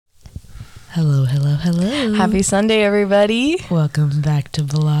Hello, hello, hello. Happy Sunday, everybody. Welcome back to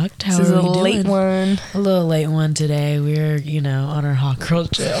Vlogged. This is a late one. A little late one today. We're, on our hot girl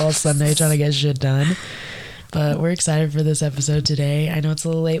shit all Sunday trying to get shit done. But we're excited for this episode today. I know it's a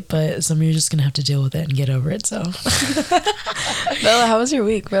little late, but some of you are just going to have to deal with it and get over it, so. Bella, how was your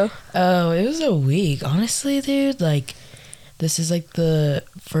week, bro? Oh, it was a week. Honestly, dude, this is the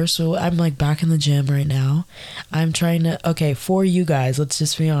first, I'm back in the gym right now. I'm trying to, okay, for you guys, let's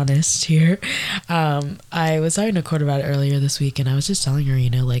just be honest here. I was talking to Court about it earlier this week, and I was just telling her,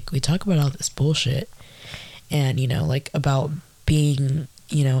 we talk about all this bullshit and, about being,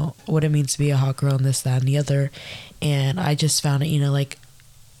 what it means to be a hot girl and this, that, and the other. And I just found it,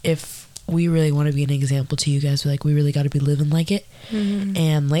 if we really want to be an example to you guys, we really got to be living like it. Mm-hmm.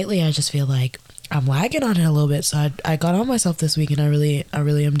 And lately I just feel like I'm lagging on it a little bit, so I got on myself this week, and I really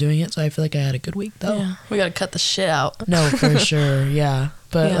am doing it. So I feel like I had a good week, though. Yeah, we gotta cut the shit out. No, for sure, yeah.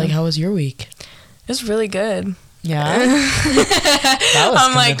 But yeah. How was your week? It was really good. Yeah, that was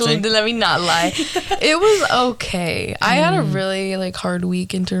I'm convincing. let me not lie. It was okay. I had a really hard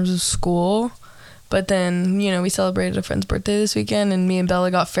week in terms of school. But then, we celebrated a friend's birthday this weekend, and me and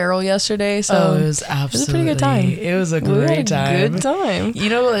Bella got feral yesterday, so it was absolutely, it was a pretty good time. It was a great time. Good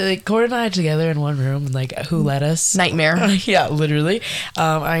time. Court and I together in one room, and who let us? Nightmare. Yeah, literally.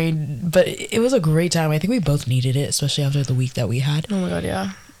 But it was a great time. I think we both needed it, especially after the week that we had. Oh my god,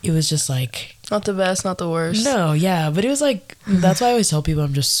 yeah. It was just not the best, not the worst. No, yeah, but it was that's why I always tell people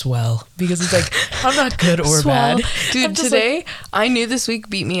I'm just swell, because it's I'm not good or swell. bad. Dude, today, I knew this week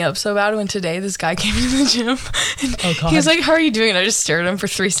beat me up so bad when today this guy came to the gym. And he was like, how are you doing? And I just stared at him for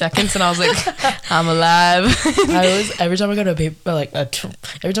 3 seconds, and I was like, I'm alive. Every time I go to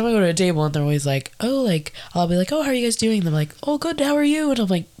every time I go to a table, and they're always I'll be like, oh, how are you guys doing? And they're like, oh, good, how are you? And I'm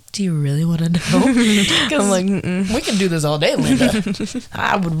like, do you really want to know? I'm like, we can do this all day, Linda.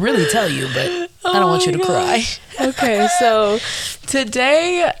 I would really tell you, but I don't want you to cry. Okay, so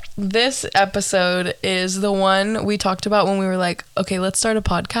today, this episode is the one we talked about when we were like, okay, let's start a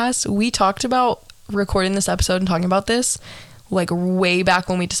podcast. We talked about recording this episode and talking about this way back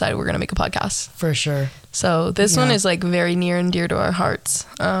when we decided we were going to make a podcast. For sure. So this one is very near and dear to our hearts.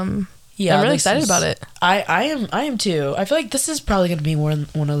 Yeah, I'm really excited about it. I am too. I feel like this is probably going to be one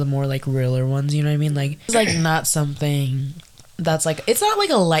of the more realer ones, you know what I mean? It's not something that's it's not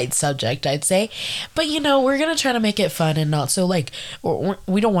a light subject, I'd say, but we're going to try to make it fun and not so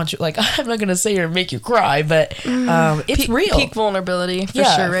we don't want you I'm not going to say or make you cry, but it's real. Peak vulnerability for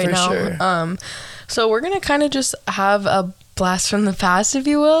sure right now. Sure. So we're going to kind of just have a blast from the past, if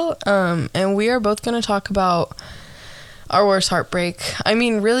you will. And we are both going to talk about our worst heartbreak. I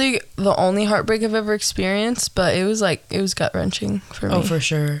mean, really the only heartbreak I've ever experienced, but it was gut-wrenching for me. Oh, for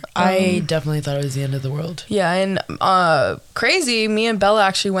sure. I definitely thought it was the end of the world. Yeah, and crazy, me and Bella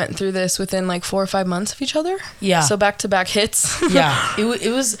actually went through this within 4 or 5 months of each other. Yeah. So back-to-back hits. Yeah. It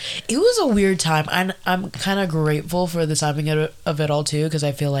was a weird time. I'm kind of grateful for the timing of it all too, because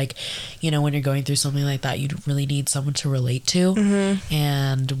I feel when you're going through something like that, you really need someone to relate to. Mm-hmm.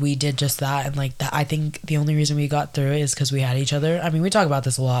 And we did just that, and that, I think the only reason we got through it is because we had each other. I mean, we talk about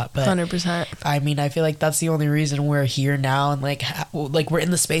this a lot, but 100%. I mean, I feel like that's the only reason we're here now, and we're in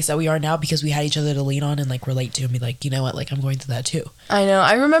the space that we are now, because we had each other to lean on and relate to, and be you know what, I'm going through that too. I know.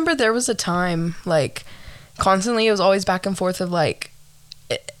 I remember there was a time constantly it was always back and forth of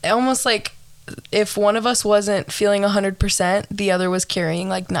almost if one of us wasn't feeling 100%, the other was carrying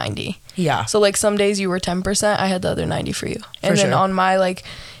 90. Yeah. So some days you were 10%, I had the other 90 for you. And then on my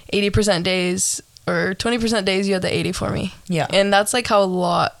 80% days or 20% days, you had the 80 for me. Yeah. And that's how a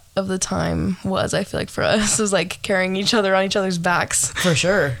lot of the time was, I feel for us, was carrying each other on each other's backs. For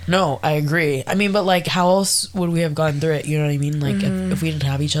sure. No, I agree. I mean, but how else would we have gone through it? You know what I mean? Mm-hmm. If we didn't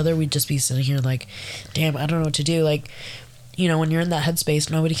have each other, we'd just be sitting here damn, I don't know what to do. When you're in that headspace,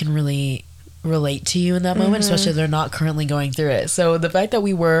 nobody can really relate to you in that moment, especially if they're not currently going through it. So the fact that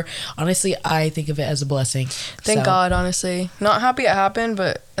we were, honestly, I think of it as a blessing. Thank God, honestly. Not happy it happened,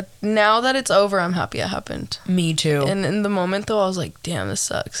 but now that it's over, I'm happy it happened. Me too. And in the moment, though, I was like, damn, this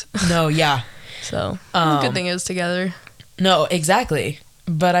sucks. No, yeah. So the good thing is together. No, exactly.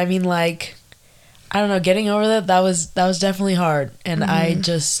 But I mean, I don't know, getting over that was definitely hard. And I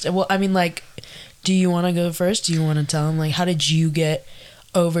just, do you want to go first? Do you want to tell them, how did you get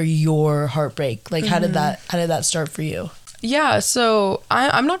over your heartbreak? How did that start for you? Yeah, so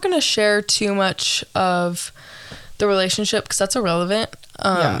I'm not going to share too much of the relationship because that's irrelevant.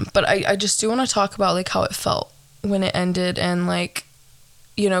 But I just do want to talk about how it felt when it ended, and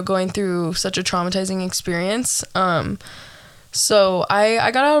going through such a traumatizing experience. So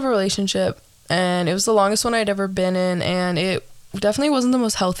I got out of a relationship, and it was the longest one I'd ever been in, and it definitely wasn't the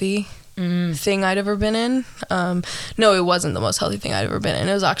most healthy thing I'd ever been in. No, it wasn't the most healthy thing I'd ever been in.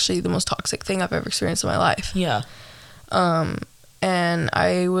 It was actually the most toxic thing I've ever experienced in my life. Yeah. And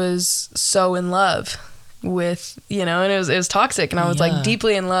I was so in love with, and it was toxic, and I was like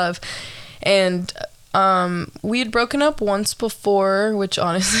deeply in love. And we had broken up once before, which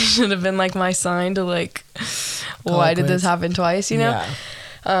honestly should have been like my sign to like, why did this happen twice, Yeah.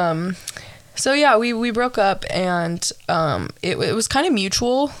 So yeah, we broke up, and it was kind of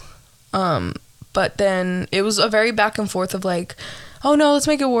mutual. But then it was a very back and forth of like, oh no, let's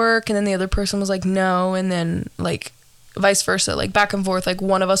make it work. And then the other person was like, no. And then like vice versa, like back and forth, like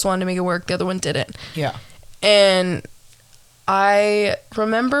one of us wanted to make it work, the other one didn't. Yeah. And I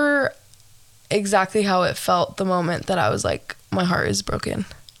remember exactly how it felt the moment that I was like, my heart is broken.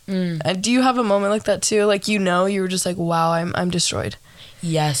 And do you have a moment like that too? Like, you were just like, wow, I'm destroyed.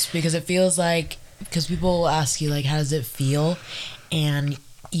 Yes, because it feels like, because people will ask you like, how does it feel? And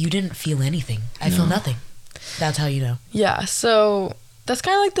you didn't feel anything. I feel nothing. That's how you know. Yeah, so that's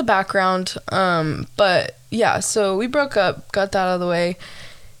kind of like the background. But yeah, so we broke up, got that out of the way.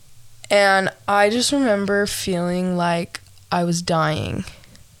 And I just remember feeling like I was dying.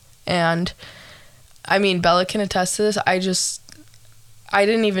 And I mean, Bella can attest to this. I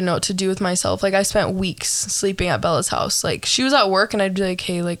didn't even know what to do with myself. Like, I spent weeks sleeping at Bella's house. Like, she was at work, and I'd be like,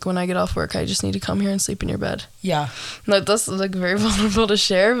 hey, like, when I get off work, I just need to come here and sleep in your bed. Yeah. Like, that's, like, very vulnerable to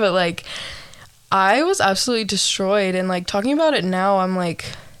share, but, like, I was absolutely destroyed. And, like, talking about it now, I'm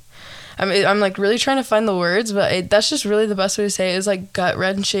like, really trying to find the words, but that's just really the best way to say it, is, like,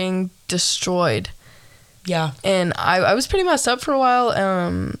 gut-wrenching, destroyed. Yeah. And I was pretty messed up for a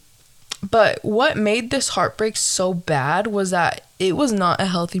while, but what made this heartbreak so bad was that it was not a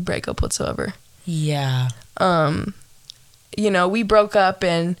healthy breakup whatsoever. Yeah. We broke up,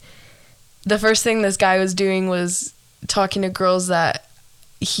 and the first thing this guy was doing was talking to girls that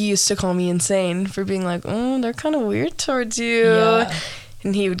he used to call me insane for being like, oh, they're kind of weird towards you. Yeah.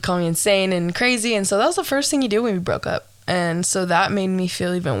 And he would call me insane and crazy. And so that was the first thing he did when we broke up. And so that made me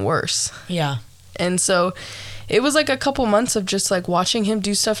feel even worse. Yeah. And so it was like a couple months of just like watching him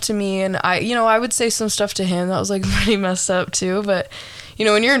do stuff to me, and I would say some stuff to him that was like pretty messed up too, but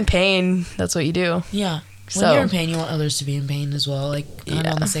when you're in pain, that's what you do. Yeah. When you're in pain, you want others to be in pain as well, like kind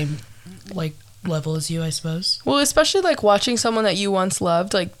of on the same like level as you, I suppose. Well, especially like watching someone that you once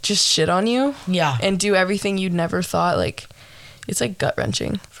loved like just shit on you. Yeah. And do everything you'd never thought, like it's like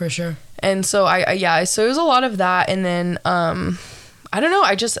gut-wrenching. For sure. And so so it was a lot of that, and then I don't know.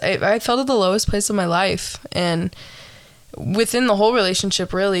 I felt at the lowest place of my life, and within the whole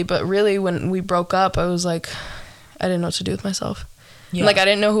relationship, really. But really, when we broke up, I was like, I didn't know what to do with myself. Yeah. Like, I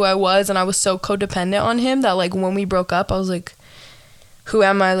didn't know who I was, and I was so codependent on him that, like, when we broke up, I was like, who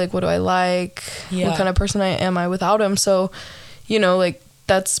am I? Like, what do I like? Yeah. What kind of person am I without him? So, like,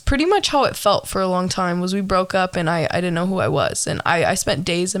 that's pretty much how it felt for a long time, was we broke up, and I didn't know who I was. And I spent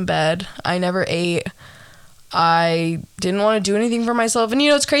days in bed. I never ate. I didn't want to do anything for myself. And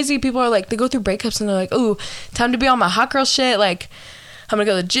it's crazy, people are like, they go through breakups and they're like, oh, time to be on my hot girl shit, like I'm gonna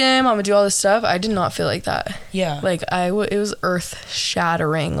go to the gym, I'm gonna do all this stuff. I did not feel like that. Yeah. Like it was earth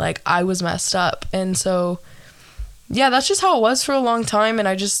shattering. Like I was messed up. And so yeah, that's just how it was for a long time. And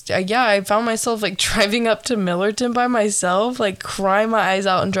I found myself like driving up to Millerton by myself, like crying my eyes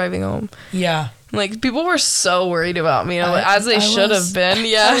out and driving home. Yeah. Like, people were so worried about me, as they should have been.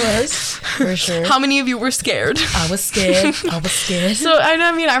 Yeah. I was, for sure. How many of you were scared? I was scared. So,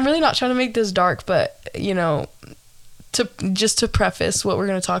 I'm really not trying to make this dark, but, to preface what we're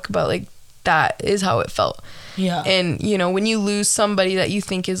going to talk about, like, that is how it felt. Yeah. And, when you lose somebody that you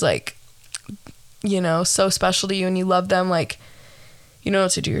think is, like, so special to you and you love them, like, you don't know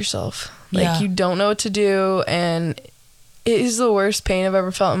what to do yourself. Like, you don't know what to do, and it is the worst pain I've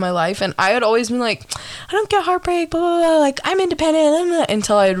ever felt in my life. And I had always been like, I don't get heartbreak, blah, blah, blah. Like, I'm independent,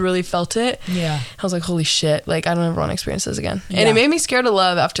 until I had really felt it. Yeah. I was like, holy shit. Like, I don't ever want to experience this again. Yeah. And it made me scared of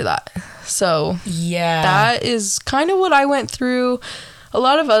love after that. So, yeah, that is kind of what I went through. A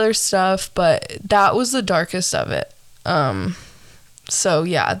lot of other stuff, but that was the darkest of it. So,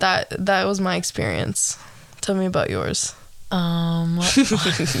 yeah, that was my experience. Tell me about yours. Well,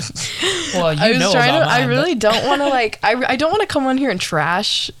 I really don't want to I don't want to come on here and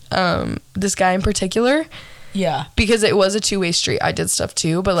trash this guy in particular. Yeah. Because it was a two-way street. I did stuff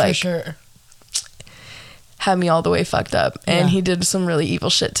too, but like, for sure, had me all the way fucked up, and he did some really evil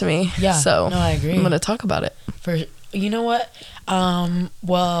shit to me. Yeah. So no, I agree. I'm gonna talk about it. You know what?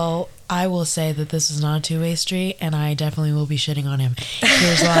 Well, I will say that this is not a two-way street, and I definitely will be shitting on him.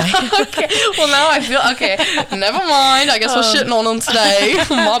 Here's why. Okay. Well, now I feel okay. Never mind. I guess we're shitting on him today.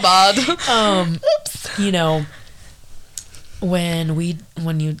 My bad. Oops.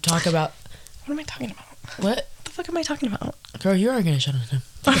 when you talk about... What am I talking about? What? The fuck am I talking about? Girl, you are gonna shut on him.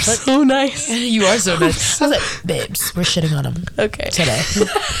 I'm so nice. You are so nice. I was like, babes, we're shitting on him. Okay.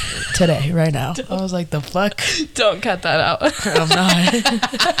 Today, right now. I was like, the fuck? Don't cut that out. I'm not.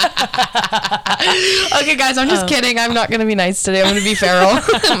 Okay, guys, I'm just kidding. I'm not gonna be nice today. I'm gonna be feral.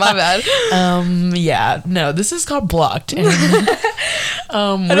 My bad. Yeah. No, this is called blocked. And,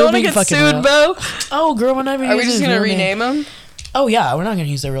 I don't want to get sued, bro. Oh, girl, we're not even. Are we just gonna rename him? Oh yeah, we're not gonna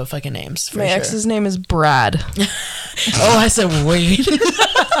use their real fucking names. For My sure. ex's name is Brad. Oh, I said wait.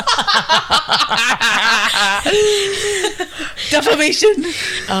 Defamation.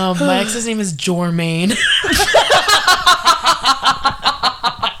 My ex's name is Jormaine.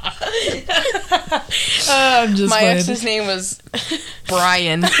 I'm just. My playing. ex's name was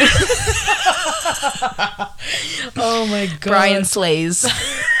Brian. Oh my god. Brian Slays.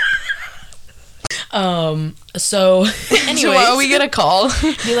 So anyway, So what are we gonna call?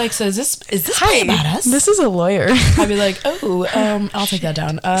 Be like, so is this play about us? This is a lawyer. I'd be like, oh, I'll take that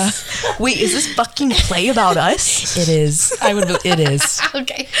down. Wait, is this fucking play about us? It is. It is.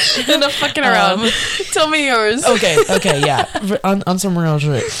 Okay. Enough fucking around. Tell me yours. Okay, yeah. On some real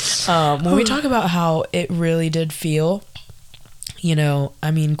shit. When we talk about how it really did feel, you know,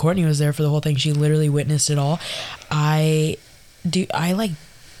 I mean, Courtney was there for the whole thing. She literally witnessed it all. I like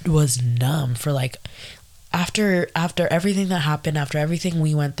was numb for like after everything that happened, after everything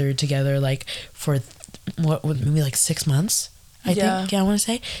we went through together, like for maybe like 6 months. I think I want to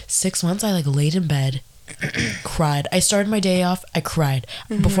say 6 months. I like laid in bed, cried. I started my day off. I cried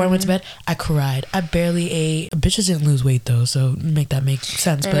before I went to bed. I cried. I barely ate. Bitches didn't lose weight though, so make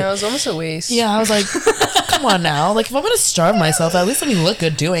sense. I know, it was almost a waste. Yeah, I was like, come on now. Like if I'm gonna starve myself, at least let me look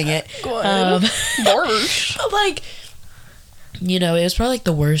good doing it. But like, you know, it was probably like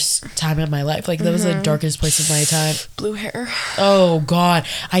the worst time of my life. Like that was the darkest place of my time. Blue hair. Oh God,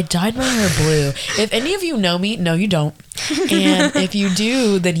 I dyed my hair blue. If any of you know me, no, you don't. And if you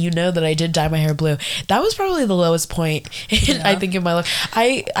do, then you know that I did dye my hair blue. That was probably the lowest point I think in my life.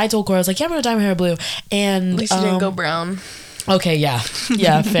 I told Cora, I was like, yeah, I'm gonna dye my hair blue. And at least you didn't go brown. Okay, yeah,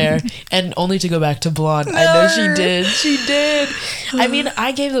 fair. And only to go back to blonde. No. I know she did. I mean,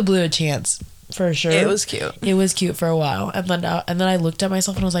 I gave the blue a chance. For sure. It was cute. It was cute for a while. And then I looked at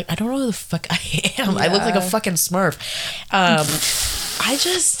myself and I was like, I don't know who the fuck I am. Yeah. I look like a fucking Smurf. I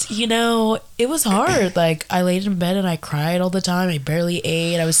just, you know, it was hard. Like, I laid in bed and I cried all the time. I barely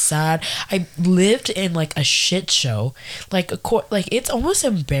ate. I was sad. I lived in, like, a shit show. Like, it's almost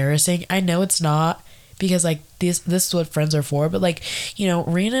embarrassing. I know it's not because, like, this is what friends are for. But, like, you know,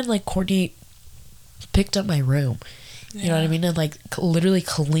 Rena and, like, Courtney picked up my room. You know what I mean? And, like, literally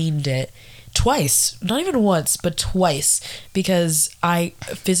cleaned it. Twice, not even once, but twice, because I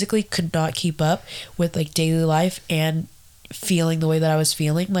physically could not keep up with like daily life and feeling the way that I was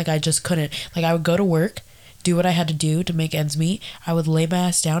feeling. Like I just couldn't. Like I would go to work, do what I had to do to make ends meet. I would lay my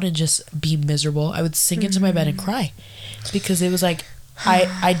ass down and just be miserable. I would sink into my bed and cry because it was like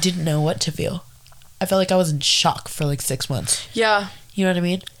I didn't know what to feel. I felt like I was in shock for like 6 months. Yeah. You know what I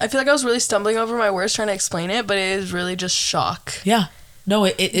mean? I feel like I was really stumbling over my words trying to explain it, but it is really just shock. Yeah. No,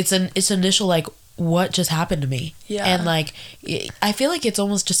 it's initial like what just happened to me. Yeah. And like I feel like it's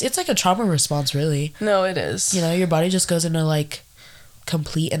almost just it's like a trauma response really. No, it is. You know, your body just goes into like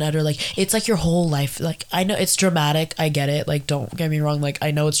complete and utter like it's like your whole life. Like I know it's dramatic, I get it, like don't get me wrong, like I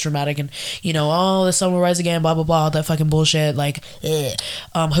know it's dramatic and you know, oh the sun will rise again, blah blah blah, that fucking bullshit, like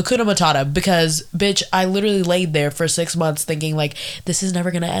Hakuna Matata, because bitch I literally laid there for 6 months thinking like this is never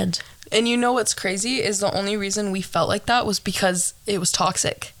gonna end. And you know what's crazy is the only reason we felt like that was because it was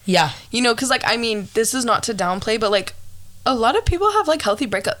toxic. Yeah. You know, because, like, I mean, this is not to downplay, but, like, a lot of people have, like, healthy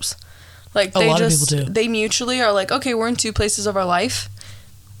breakups. Like, they just, people do. They mutually are like, okay, we're in two places of our life.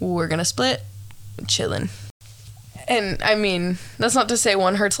 We're going to split. Chilling. And, I mean, that's not to say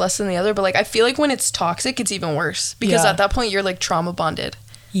one hurts less than the other, but, like, I feel like when it's toxic, it's even worse. Because at that point, you're, like, trauma bonded.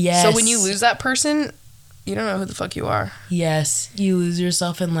 Yes. So when you lose that person, you don't know who the fuck you are. Yes. You lose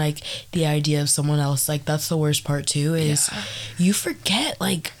yourself in, like, the idea of someone else. Like, that's the worst part, too, is you forget,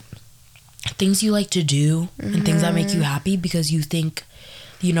 like, things you like to do and things that make you happy because you think,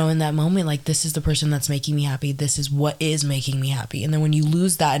 you know, in that moment, like, this is the person that's making me happy. This is what is making me happy. And then when you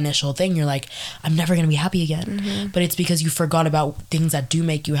lose that initial thing, you're like, I'm never going to be happy again. But it's because you forgot about things that do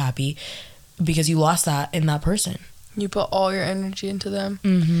make you happy because you lost that in that person. You put all your energy into them.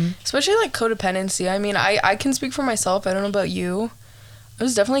 Especially, like, codependency. I mean, I can speak for myself. I don't know about you. I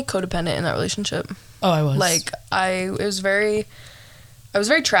was definitely codependent in that relationship. Oh, I was. Like, I was very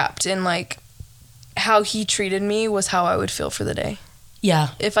trapped in, like, how he treated me was how I would feel for the day. Yeah.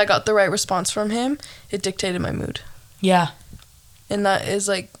 If I got the right response from him, it dictated my mood. Yeah. And that is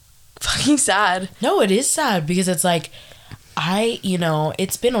like fucking sad. No, it is sad because it's like,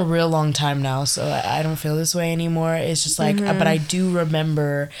 it's been a real long time now, so I don't feel this way anymore. It's just like, but I do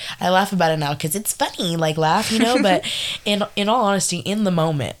remember, I laugh about it now because it's funny, like laugh, but in all honesty, in the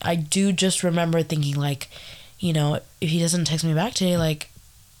moment, I do just remember thinking like, if he doesn't text me back today, like,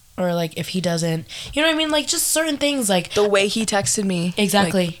 or like if he doesn't, you know what I mean? Like just certain things, like the way he texted me.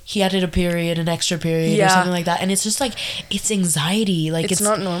 Exactly. Like, he added an extra period or something like that. And it's just like, it's anxiety. Like it's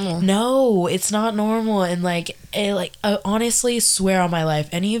not normal. No, it's not normal. And like, I honestly swear on my life,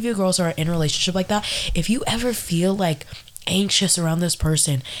 any of you girls who are in a relationship like that, if you ever feel like anxious around this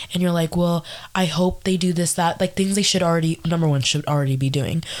person and you're like, well, I hope they do this, that, like things they should already be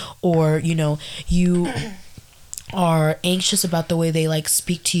doing. Or, you are anxious about the way they like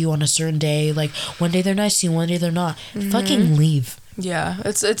speak to you on a certain day, like one day they're nice to you, one day they're not, fucking leave. Yeah,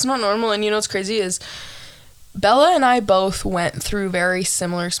 it's not normal. And what's crazy is Bella and I both went through very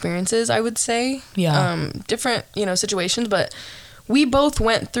similar experiences, I would say. Yeah. Different situations, but we both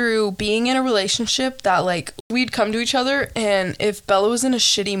went through being in a relationship that like we'd come to each other, and if Bella was in a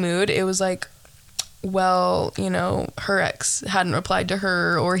shitty mood, it was like, well, her ex hadn't replied to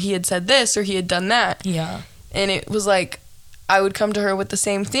her, or he had said this, or he had done that. Yeah. And it was like, I would come to her with the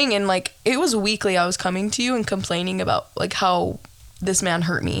same thing. And like, it was weekly I was coming to you and complaining about like how this man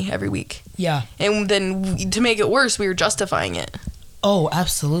hurt me every week. Yeah. And then to make it worse, we were justifying it. Oh,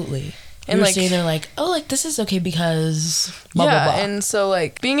 absolutely. And you were like, saying they're like, oh, like this is okay because blah, blah, blah. And so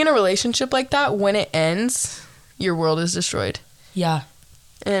like being in a relationship like that, when it ends, your world is destroyed. Yeah.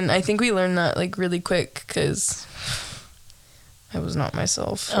 And I think we learned that like really quick because I was not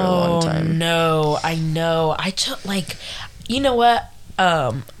myself for a long time. Oh, no. I know. I just, like, you know what?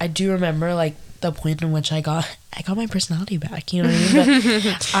 I do remember, like, the point in which I got my personality back. You know what I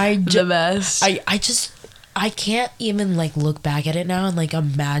mean? But the best. I can't even, like, look back at it now and, like,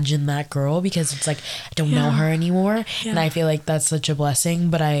 imagine that girl because it's, like, I don't know her anymore. Yeah. And I feel like that's such a blessing.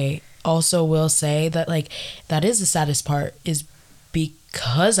 But I also will say that, like, that is the saddest part is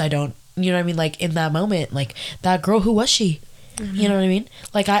because I don't, you know what I mean? Like, in that moment, like, that girl, who was she? You know what I mean?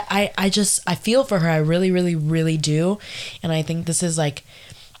 Like, I feel for her. I really, really, really do. And I think this is, like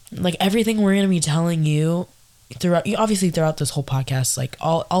everything we're going to be telling you throughout this whole podcast, like,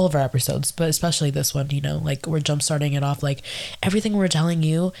 all of our episodes, but especially this one, like, we're jumpstarting it off. Like, everything we're telling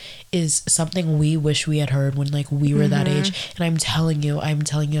you is something we wish we had heard when, like, we were that age. And I'm telling you,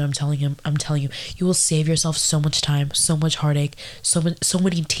 you will save yourself so much time, so much heartache, so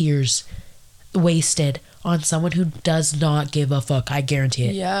many tears wasted on someone who does not give a fuck. I guarantee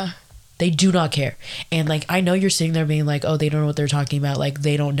it. Yeah. They do not care. And like, I know you're sitting there being like, oh, they don't know what they're talking about. Like,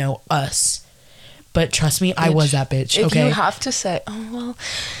 they don't know us. But trust me, bitch, I was that bitch. If okay. You have to say, oh, well,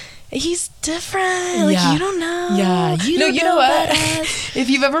 he's different. Like, you don't know. Yeah. You know what? If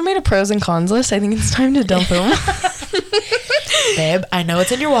you've ever made a pros and cons list, I think it's time to dump them. Babe, I know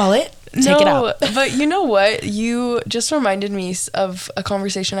it's in your wallet. Take it out. But you know what? You just reminded me of a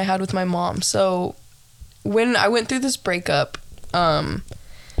conversation I had with my mom. So when I went through this breakup,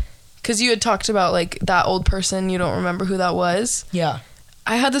 because you had talked about like that old person, you don't remember who that was. Yeah.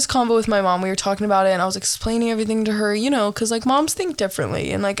 I had this convo with my mom. We were talking about it, and I was explaining everything to her, because like moms think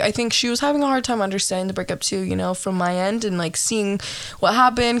differently, and like I think she was having a hard time understanding the breakup too, from my end, and like seeing what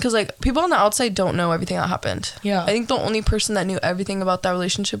happened, because like people on the outside don't know everything that happened. Yeah. I think the only person that knew everything about that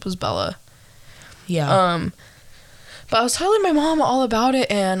relationship was Bella. Yeah. But I was telling my mom all about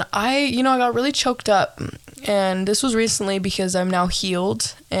it, and I got really choked up, and this was recently because I'm now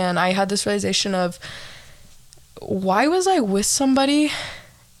healed, and I had this realization of, why was I with somebody,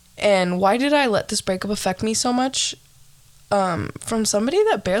 and why did I let this breakup affect me so much, from somebody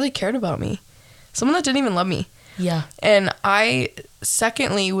that barely cared about me, someone that didn't even love me. Yeah. And I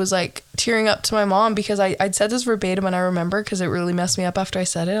secondly was like tearing up to my mom because I'd said this verbatim, and I remember because it really messed me up after I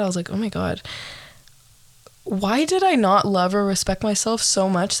said it. I was like, oh my God, why did I not love or respect myself so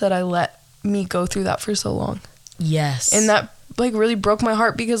much that I let me go through that for so long? Yes. And that like really broke my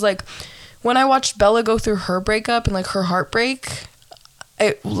heart, because like when I watched Bella go through her breakup and like her heartbreak,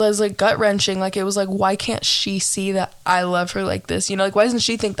 it was like gut wrenching. Like, it was like, why can't she see that I love her like this? Like, why doesn't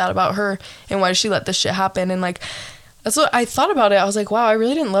she think that about her? And why does she let this shit happen? And like, that's what I thought about it. I was like, wow, I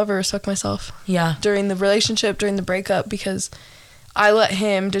really didn't love or respect myself. Yeah. During the relationship, during the breakup, because I let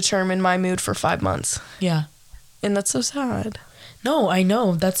him determine my mood for 5 months. Yeah. And that's so sad. No, I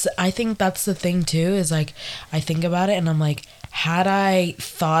know. I think that's the thing too, is like, I think about it and I'm like, had I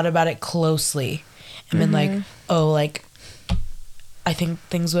thought about it closely and been like, oh, like, I think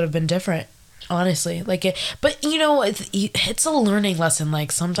things would have been different. Honestly, like but you know, it's a learning lesson.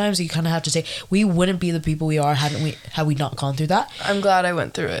 Like sometimes you kind of have to say we wouldn't be the people we are had we not gone through that. I'm glad I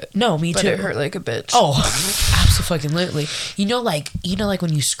went through it. No, me but too. It hurt like a bitch. Oh, absolutely. You know, like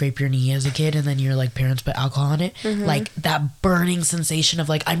when you scrape your knee as a kid and then your like parents put alcohol on it, like that burning sensation of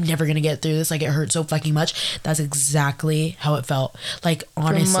like I'm never gonna get through this. Like it hurt so fucking much. That's exactly how it felt. Like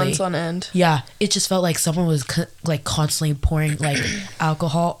honestly, for months on end. Yeah, it just felt like someone was like constantly pouring like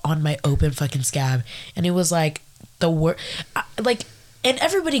alcohol on my open fucking scab, and it was like the worst. Like, and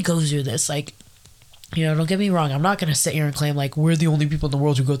everybody goes through this. Like, you know, don't get me wrong. I'm not gonna sit here and claim like we're the only people in the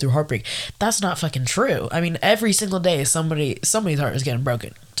world who go through heartbreak. That's not fucking true. I mean, every single day somebody's heart is getting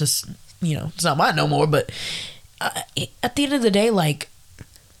broken. Just, you know, it's not mine no more. But at the end of the day, like,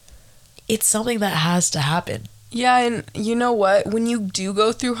 it's something that has to happen. Yeah, and you know what? When you do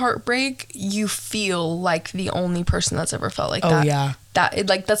go through heartbreak, you feel like the only person that's ever felt like that. Oh, yeah.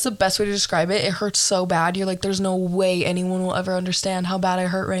 That's the best way to describe it. It hurts so bad. You're like, there's no way anyone will ever understand how bad I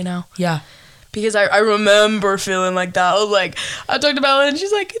hurt right now. Yeah. Because I remember feeling like that. I was like, I talked about it and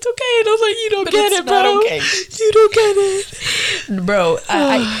she's like, it's okay. And I was like, you don't get it, bro. Okay. You don't get it. Bro,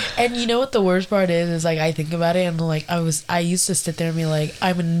 I and you know what the worst part is like I think about it and like I used to sit there and be like,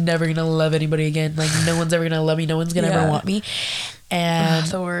 I'm never gonna love anybody again. Like no one's ever gonna love me. No one's gonna ever want me. And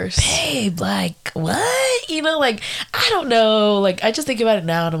the worst. Babe, like what? You know, like I don't know. Like I just think about it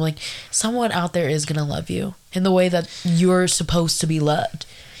now and I'm like, someone out there is gonna love you in the way that you're supposed to be loved.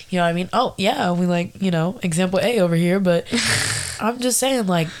 You know what I mean? Oh, yeah, we like, you know, example A over here, but I'm just saying,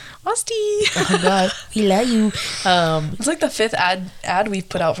 like, Musty. Oh, God, we love you. It's like the 5th ad we've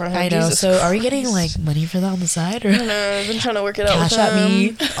put out for him. I know, Jesus so Christ. are we getting, like, money for that on the side? Or? I don't know, I've been trying to work it out Cash with at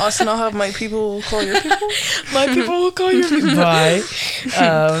me. Austin, I'll have my people call your people. My people will call your people. Bye.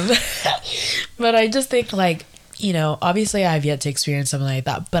 But I just think, like, you know, obviously I have yet to experience something like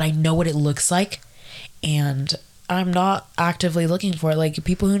that, but I know what it looks like, and I'm not actively looking for it. Like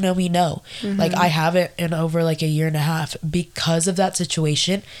people who know me know. Like I haven't in over like a year and a half because of that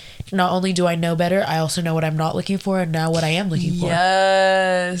situation. Not only do I know better, I also know what I'm not looking for and now what I am looking for.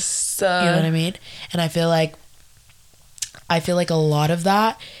 Yes. You know what I mean? And I feel like a lot of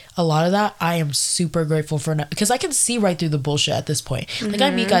that I am super grateful for now because I can see right through the bullshit at this point. Like I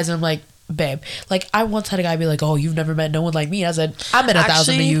meet guys and I'm like, babe, like I once had a guy be like, oh, you've never met no one like me. I said, I met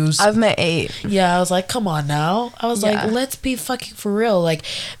 1,000 of yous. I've met 8. Yeah, I was like, come on now. I was like, let's be fucking for real. Like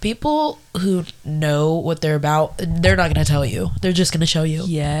people who know what they're about, they're not gonna tell you. They're just gonna show you.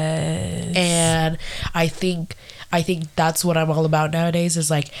 Yes. And I think that's what I'm all about nowadays is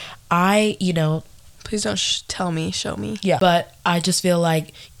like you know, please don't tell me, show me. Yeah. But I just feel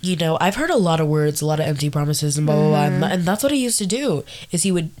like, you know, I've heard a lot of words, a lot of empty promises and blah, blah, blah. And that's what he used to do is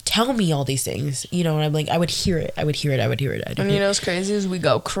he would tell me all these things, you know, and I'm like, I would hear it. And you know what's crazy is we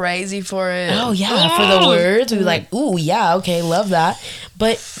go crazy for it. Oh, yeah. For the words. We be like, ooh, yeah, okay, love that.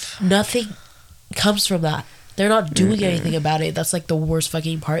 But nothing comes from that. They're not doing anything about it. That's like the worst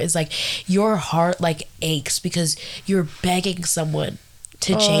fucking part is like your heart like aches because you're begging someone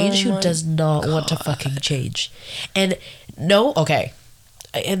to change who does not want to fucking change. And no, okay.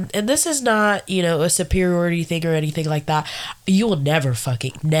 And this is not, you know, a superiority thing or anything like that. You will never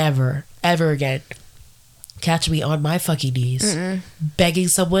ever again catch me on my fucking knees begging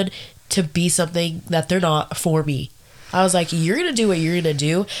someone to be something that they're not for me. I was like, you're gonna do what you're gonna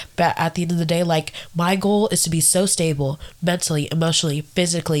do, but at the end of the day, like my goal is to be so stable mentally, emotionally,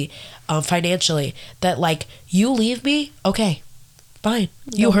 physically, financially that like you leave me, okay, fine.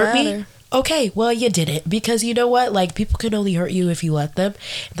 You hurt me? Okay, well, you did it. Because you know what? Like, people can only hurt you if you let them.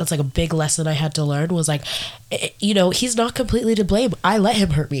 And that's like a big lesson I had to learn was like, you know, he's not completely to blame. I let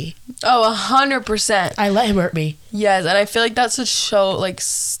him hurt me. Oh, 100%. I let him hurt me. Yes, and I feel like that should show, like,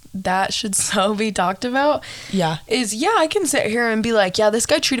 that should so be talked about. Yeah. I can sit here and be like, yeah, this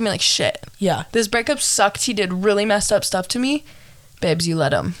guy treated me like shit. Yeah. This breakup sucked. He did really messed up stuff to me. Babes, you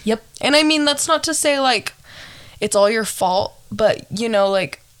let him. Yep. And I mean, that's not to say, like, it's all your fault. But, you know,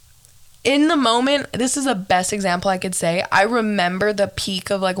 like, in the moment, this is the best example I could say. I remember the peak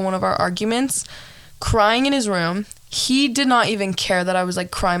of, like, one of our arguments, crying in his room. He did not even care that I was,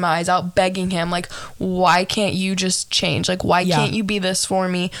 like, crying my eyes out, begging him, like, why can't you just change? Like, why can't you be this for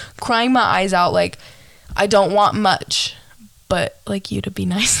me? Crying my eyes out, like, I don't want much, but, like, you to be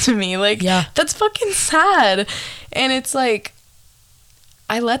nice to me. Like, that's fucking sad. And it's, like,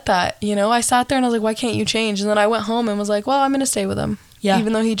 I let that, you know? I sat there and I was like, why can't you change? And then I went home and was like, well, I'm going to stay with him. Yeah.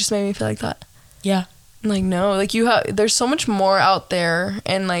 Even though he just made me feel like that. Yeah. Like, no, like there's so much more out there.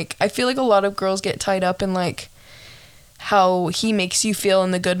 And like, I feel like a lot of girls get tied up in like how he makes you feel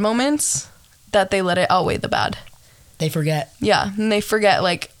in the good moments that they let it outweigh the bad. They forget. Yeah. And they forget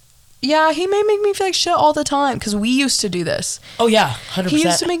like yeah, he may make me feel like shit all the time, because we used to do this. Oh yeah, 100%. He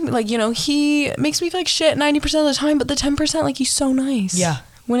used to make me, like, you know, he makes me feel like shit 90% of the time, but the 10%, like, he's so nice. Yeah.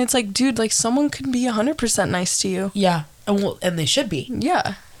 When it's like, dude, like, someone could be 100% nice to you. Yeah, and they should be.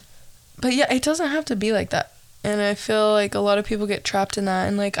 Yeah. But yeah, it doesn't have to be like that. And I feel like a lot of people get trapped in that.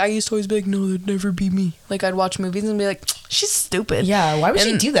 And, like, I used to always be like, no, that'd never be me. Like, I'd watch movies and be like, she's stupid. Yeah, why would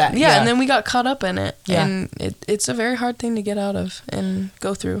she do that? Yeah, and then we got caught up in it. Yeah. And it's a very hard thing to get out of and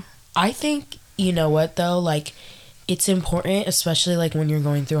go through. I think, you know what, though? Like, it's important, especially, like, when you're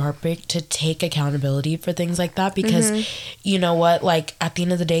going through heartbreak, to take accountability for things like that. Because, you know what? Like, at the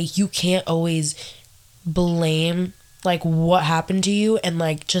end of the day, you can't always blame like what happened to you and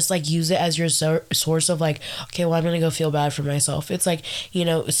like just like use it as your source of like, okay, well, I'm gonna go feel bad for myself. It's like, you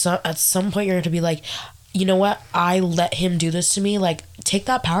know, at some point you're going to be like, you know what, I let him do this to me. Like, take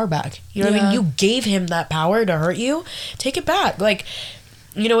that power back. You know what I mean? You gave him that power to hurt you. Take it back. Like,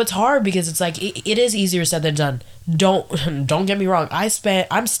 you know, it's hard because it's like it is easier said than done. Don't get me wrong.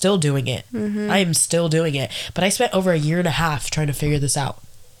 I'm still doing it. I am still doing it. But I spent over 1.5 years trying to figure this out.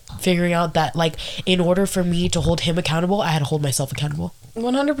 Figuring out that, like, in order for me to hold him accountable, I had to hold myself accountable.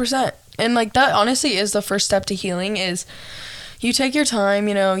 100%. And, like, that honestly is the first step to healing, is you take your time,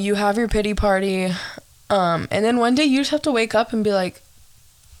 you know, you have your pity party, and then one day you just have to wake up and be like,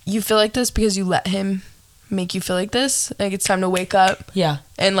 you feel like this because you let him make you feel like this. Like, it's time to wake up. Yeah.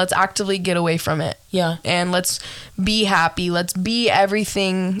 And let's actively get away from it. Yeah. And let's be happy. Let's be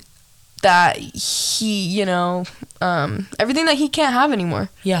everything that he, you know, everything that he can't have anymore.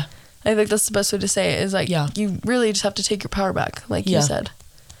 Yeah. I think that's the best way to say it, is like, you really just have to take your power back, like you said.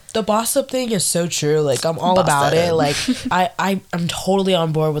 The boss up thing is so true. Like, I'm all about it. Like, I'm totally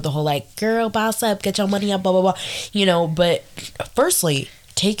on board with the whole, like, girl, boss up, get your money up, blah, blah, blah. You know, but firstly,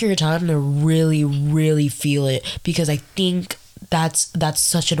 take your time to really, really feel it, because I think that's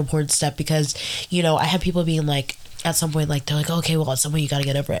such an important step, because, you know, I have people being like, at some point, like, they're like, okay, well, at some point you gotta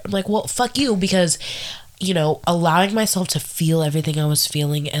get over it. I'm like, well, fuck you, because, you know, allowing myself to feel everything I was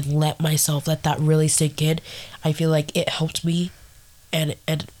feeling and let that really sink in, I feel like it helped me. And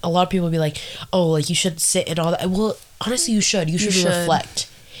a lot of people be like, oh, like, you should sit and all that. Well, honestly, you should reflect.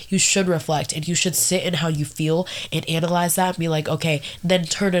 You should reflect, and you should sit in how you feel and analyze that and be like, okay, then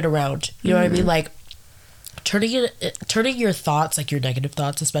turn it around. You know what I mean? Like, turning your thoughts, like your negative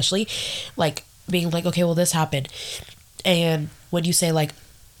thoughts especially, like, being like, okay, well, this happened. And when you say, like,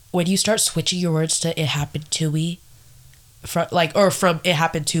 when you start switching your words to it happened to me, from it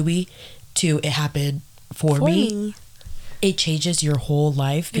happened to me to it happened for me, it changes your whole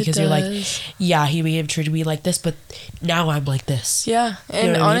life, because you're like, yeah, he may have treated me like this, but now I'm like this. Yeah. And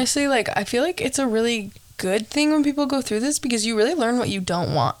you know honestly, like, I feel like it's a really good thing when people go through this, because you really learn what you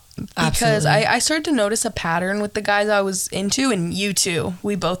don't want. Because I started to notice a pattern with the guys I was into, and you too.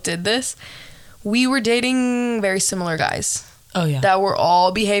 We both did this. We were dating very similar guys. Oh, yeah. That were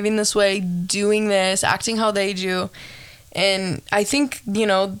all behaving this way, doing this, acting how they do. And I think, you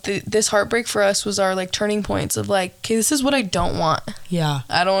know, this heartbreak for us was our, like, turning points of, like, okay, this is what I don't want. Yeah.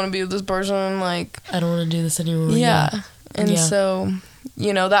 I don't want to be with this person. Like, I don't want to do this anymore. Yeah. And so,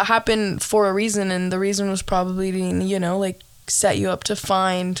 you know, that happened for a reason. And the reason was probably to, you know, like, set you up to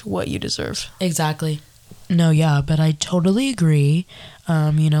find what you deserve. Exactly. No, yeah, but I totally agree.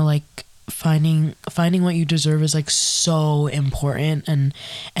 You know, like, finding what you deserve is, like, so important, and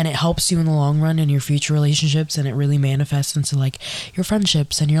it helps you in the long run in your future relationships, and it really manifests into, like, your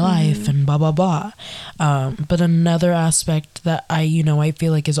friendships and your life and blah blah blah. But another aspect that I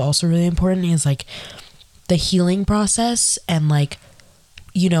feel like is also really important is, like, the healing process, and, like,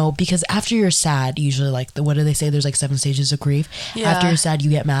 you know, because after you're sad, usually, like, what do they say, there's, like, 7 stages of grief. After you're sad, you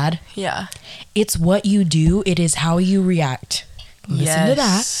get mad. It's what you do, it is how you react. Listen to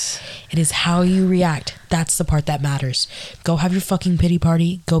that. It is how you react. That's the part that matters. Go have your fucking pity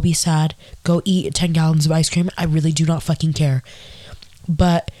party. Go be sad. Go eat 10 gallons of ice cream. I really do not fucking care.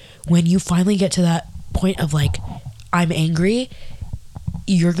 But when you finally get to that point of, like, I'm angry,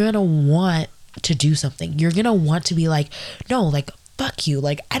 you're gonna want to do something. You're gonna want to be like, no, like, fuck you.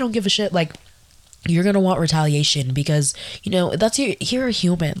 Like, I don't give a shit. Like, you're gonna want retaliation, because, you know, that's you're a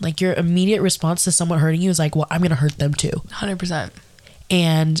human. Like, your immediate response to someone hurting you is like, well, I'm gonna hurt them too. 100%.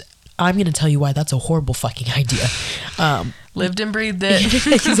 And I'm gonna tell you why that's a horrible fucking idea. Lived and breathed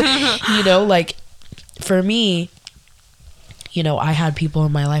it. You know, like, for me, you know, I had people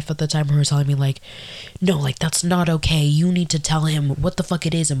in my life at the time who were telling me, like, no, like, that's not okay. You need to tell him what the fuck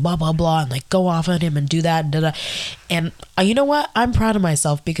it is and blah, blah, blah, and, like, go off on him and do that and da-da. And you know what? I'm proud of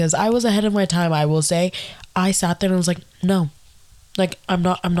myself, because I was ahead of my time, I will say. I sat there and was like, no, Like, I'm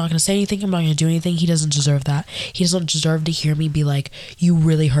not gonna say anything. I'm not gonna do anything. He doesn't deserve that. He doesn't deserve to hear me be like, you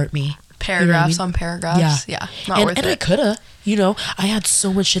really hurt me. Paragraphs on paragraphs. Yeah. Not worth it. And I coulda, I had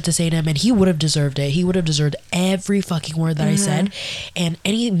so much shit to say to him, and he would have deserved it. He would have deserved every fucking word that I said, and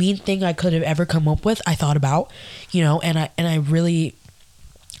any mean thing I could have ever come up with, I thought about, and I really,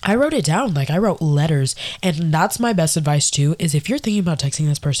 I wrote it down. Like, I wrote letters, and that's my best advice too, is if you're thinking about texting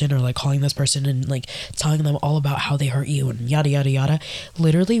this person or like calling this person and like telling them all about how they hurt you and yada yada yada,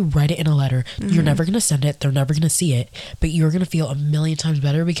 literally write it in a letter. You're never gonna send it, they're never gonna see it, but you're gonna feel a million times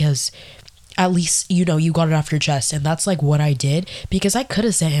better because at least you got it off your chest. And that's like what I did, because I could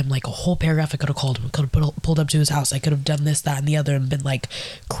have sent him like a whole paragraph. I could have called him, could have pulled up to his house, I could have done this, that, and the other and been like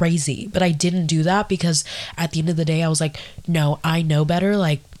crazy, but I didn't do that because at the end of the day I was like, no, I know better.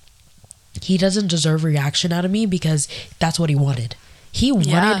 Like, he doesn't deserve reaction out of me because that's what he wanted. He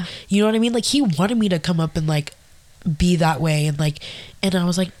wanted, you know what I mean? Like, he wanted me to come up and like be that way, and like, and I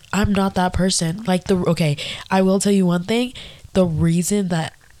was like, I'm not that person. Like, okay, I will tell you one thing. The reason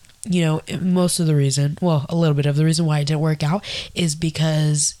that, most of the reason, well, a little bit of the reason why it didn't work out is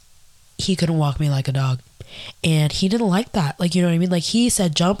because he couldn't walk me like a dog. And he didn't like that. Like, you know what I mean? Like, he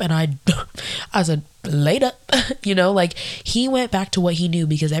said jump and I said later. Like, he went back to what he knew,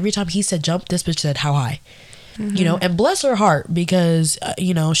 because every time he said jump, this bitch said how high. And bless her heart, because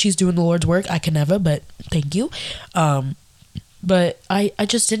she's doing the Lord's work. I can never, but thank you. But I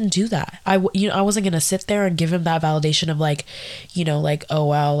just didn't do that. I wasn't gonna sit there and give him that validation of like, like, oh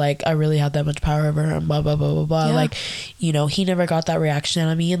wow, like I really had that much power over him, blah blah blah blah blah. Yeah. Like, he never got that reaction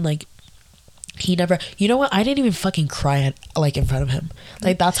out of me, and like, he never, what, I didn't even fucking cry in front of him.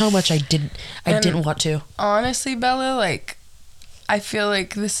 Like, that's how much I didn't want to. Honestly, Bella, like, I feel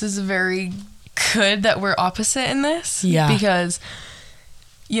like this is very good that we're opposite in this. Yeah. Because,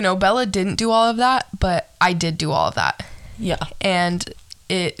 Bella didn't do all of that, but I did do all of that. Yeah. And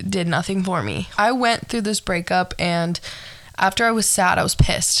it did nothing for me. I went through this breakup, and after I was sad, I was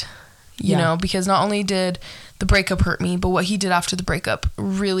pissed. You know, because not only did the breakup hurt me, but what he did after the breakup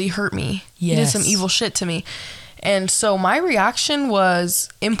really hurt me. Yes. He did some evil shit to me. And so my reaction was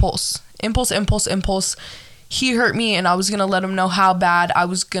impulse. He hurt me, and I was going to let him know how bad. I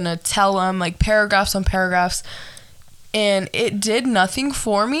was going to tell him, like, paragraphs on paragraphs. And it did nothing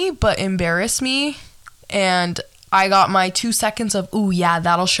for me but embarrass me. And I got my 2 seconds of, ooh, yeah,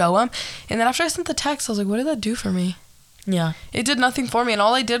 that'll show him. And then after I sent the text, I was like, what did that do for me? Yeah. It did nothing for me. And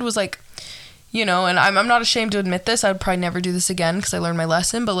all I did was, like, and I'm not ashamed to admit this. I would probably never do this again because I learned my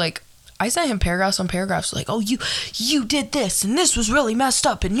lesson. But, like, I sent him paragraphs on paragraphs. Like, oh, you did this, and this was really messed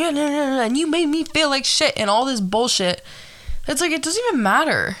up, and and you made me feel like shit, and all this bullshit. It's like, it doesn't even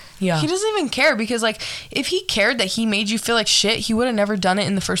matter. Yeah. He doesn't even care, because, like, if he cared that he made you feel like shit, he would have never done it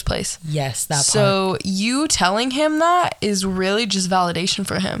in the first place. Yes, that part. So you telling him that is really just validation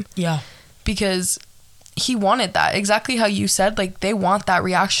for him. Yeah. Because he wanted that. Exactly how you said, like, they want that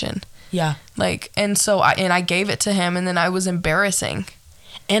reaction. Yeah. Like, and so I gave it to him, and then I was embarrassing.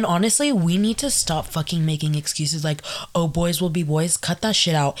 And honestly, we need to stop fucking making excuses like, oh, boys will be boys. Cut that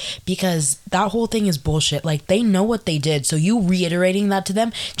shit out, because that whole thing is bullshit. Like, they know what they did, so you reiterating that to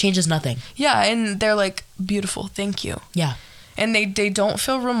them changes nothing. Yeah, and they're like, beautiful, thank you. Yeah. And they don't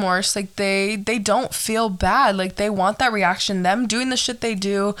feel remorse. Like, they don't feel bad. Like, they want that reaction. Them doing the shit they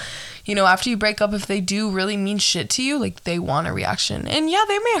do, after you break up, if they do really mean shit to you, like, they want a reaction. And yeah,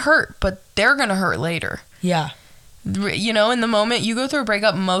 they may hurt, but they're gonna hurt later. Yeah. In the moment you go through a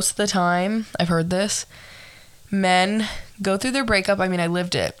breakup, most of the time, I've heard this, men go through their breakup. I mean, I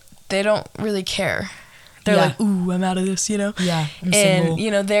lived it. They don't really care. They're like, ooh, I'm out of this, Yeah, I'm and,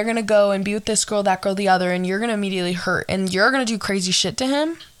 single. They're going to go and be with this girl, that girl, the other, and you're going to immediately hurt. And you're going to do crazy shit to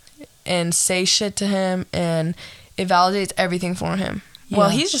him and say shit to him, and it validates everything for him. Yeah. Well,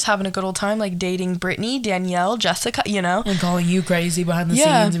 he's just having a good old time, like, dating Brittany, Danielle, Jessica, And calling you crazy behind the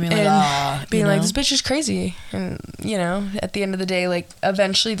scenes and being like, being like, this bitch is crazy. And, at the end of the day, like,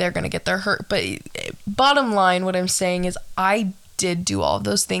 eventually they're going to get their hurt. But bottom line, what I'm saying is I did do all of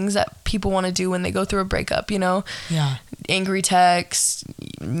those things that people want to do when they go through a breakup, Yeah. Angry texts,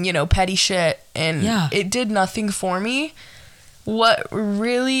 petty shit. And it did nothing for me. What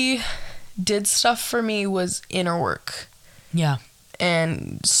really did stuff for me was inner work. Yeah.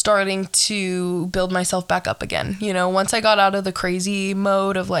 And starting to build myself back up again. Once I got out of the crazy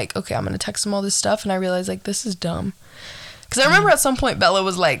mode of like, okay, I'm going to text him all this stuff. And I realized, like, this is dumb. Because I remember at some point Bella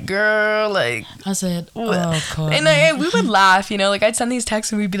was like, girl, like, I said, oh, God. And we would laugh, like, I'd send these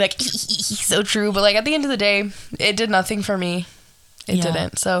texts and we'd be like, so true. But, like, at the end of the day, it did nothing for me. It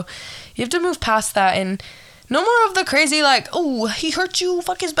didn't. So you have to move past that. And No more of the crazy, like, oh, he hurt you,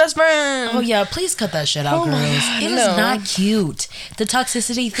 fuck his best friend. Oh, yeah, please cut that shit out, girls. It is not cute. The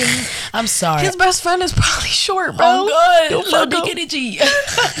toxicity thing, I'm sorry. His best friend is probably short, bro. Oh, God. Low dick energy.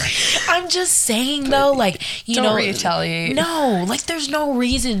 I'm just saying, though, like, Don't retaliate. No, like, there's no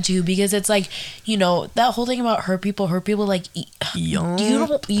reason to, because it's like, you know, that whole thing about hurt people, like, you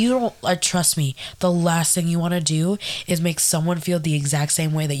don't, trust me, the last thing you want to do is make someone feel the exact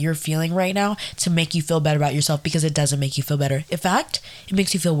same way that you're feeling right now to make you feel better about yourself, because it doesn't make you feel better. In fact, it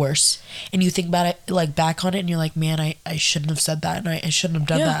makes you feel worse. And you think about it, like, back on it, and you're like, man, I shouldn't have said that, and I shouldn't have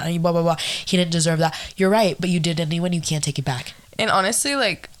done that, and blah, blah, blah. He didn't deserve that. You're right, but you did anyway, and you can't take it back. And honestly,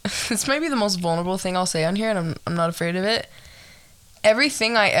 like, this might be the most vulnerable thing I'll say on here, and I'm not afraid of it.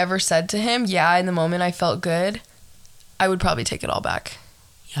 Everything I ever said to him, yeah, in the moment I felt good, I would probably take it all back.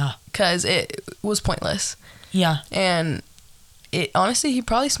 Yeah. Because it was pointless. Yeah. And it, honestly, he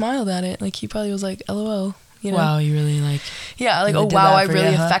probably smiled at it. Like, he probably was like, LOL, you know? Wow, you really, like... Yeah, like, oh, wow, I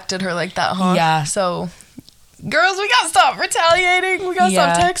really affected her like that, huh? Yeah. So, girls, we gotta stop retaliating. We gotta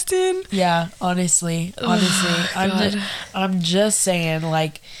stop texting. Yeah, honestly. I'm just saying,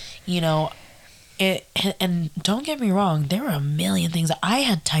 like, you know... And don't get me wrong, there were a million things. I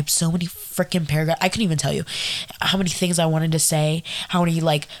had typed so many freaking paragraphs. I couldn't even tell you how many things I wanted to say, how many,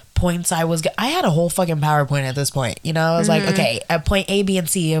 like, points I had a whole fucking PowerPoint at this point. You know, I was like, okay, at point A, B, and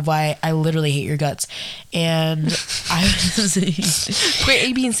C of why I literally hate your guts. And I was... point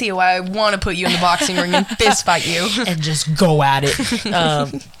A, B, and C of why I want to put you in the boxing ring and fist fight you. And just go at it.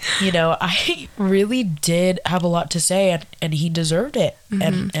 You know, I really did have a lot to say, and he deserved it.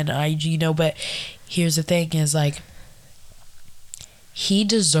 And I, you know, but here's the thing is, like, he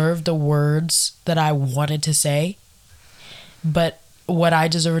deserved the words that I wanted to say, but what I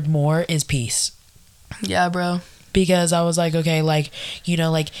deserved more is peace. Yeah, bro. Because I was like, okay, like, you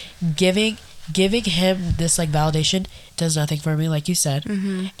know, like, giving him this, like, validation does nothing for me, like you said.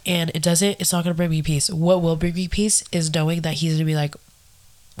 And it's not gonna bring me peace. What will bring me peace is knowing that he's gonna be like,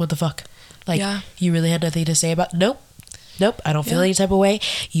 what the fuck? Like, you really had nothing to say about... Nope, I don't feel any type of way.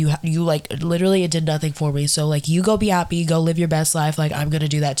 You like, literally, it did nothing for me. So, like, you go be happy, go live your best life. Like, I'm gonna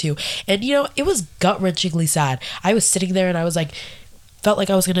do that too. And, you know, it was gut-wrenchingly sad. I was sitting there and I was like, felt like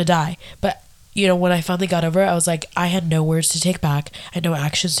I was gonna die. But, you know, when I finally got over it, I was like, I had no words to take back. I had no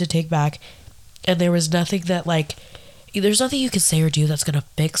actions to take back. And there was nothing that, like, there's nothing you can say or do that's gonna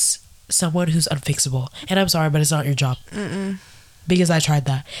fix someone who's unfixable. And I'm sorry, but it's not your job. Because I tried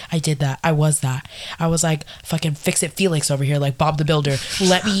that. I did that. I was that. I was like, fucking Fix It Felix over here, like Bob the Builder.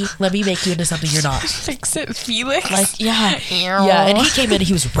 Let me make you into something you're not. Fix It Felix? Like, yeah. Yeah, and he came in and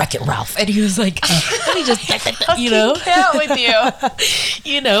he was Wreck-It Ralph. And he was like, and he just, you know? Cat with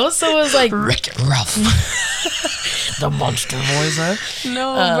you. You know? So it was like, Wreck-It Ralph. The monster voice, huh?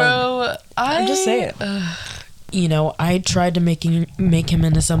 No, bro. I'm just saying. You know, I tried to make him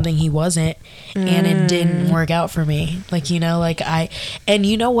into something he wasn't, and it didn't work out for me. Like, you know, like and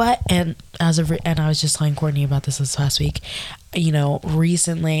you know what? And I was just telling Courtney about this last week. You know,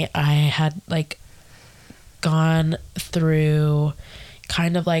 recently I had, like, gone through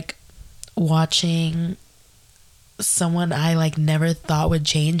kind of like watching someone I, like, never thought would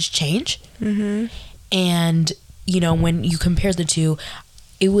change. And, you know, when you compare the two,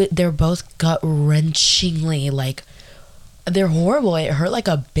 they're both gut-wrenchingly, like, they're horrible. It hurt like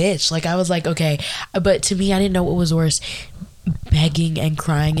a bitch. Like, I was like, okay, but to me, I didn't know what was worse, begging and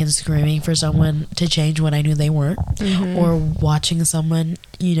crying and screaming for someone to change when I knew they weren't, or watching someone,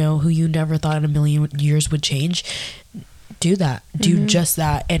 you know, who you never thought in a million years would change, do just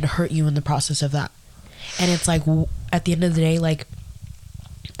that, and hurt you in the process of that. And it's like, at the end of the day, like,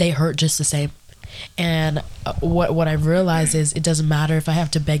 they hurt just the same. And what I've realized is, it doesn't matter if I have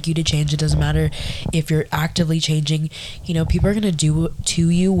to beg you to change. It doesn't matter if you're actively changing. You know, people are going to do to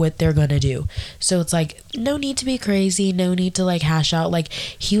you what they're going to do. So it's like, no need to be crazy. No need to, like, hash out. Like,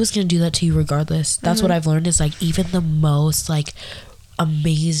 he was going to do that to you regardless. That's what I've learned, is, like, even the most, like,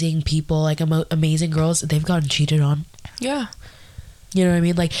 amazing people, like, amazing girls, they've gotten cheated on. Yeah. You know what I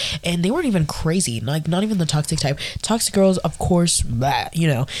mean? Like, and they weren't even crazy. Like, not even the toxic type. Toxic girls, of course, you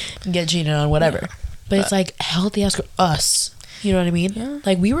know, get cheated on, whatever. Yeah. But it's like, healthy ass us. You know what I mean? Yeah.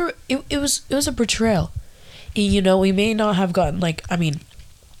 Like, we were, it was a betrayal. And, you know, we may not have gotten, like, I mean,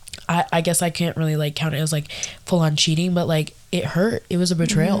 I guess I can't really, like, count it as, like, full on cheating, but, like, it hurt. It was a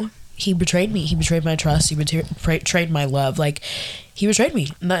betrayal. He betrayed me. He betrayed my trust. He betrayed my love. Like, he betrayed me.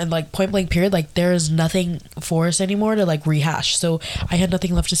 And, like, point blank period. Like, there is nothing for us anymore to, like, rehash. So I had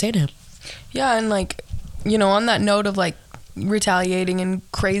nothing left to say to him. Yeah, and, like, you know, on that note of, like, retaliating and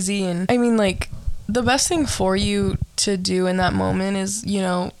crazy, and I mean, like, the best thing for you to do in that moment is, you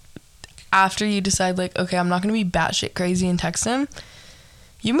know, after you decide, like, okay, I'm not going to be batshit crazy and text him,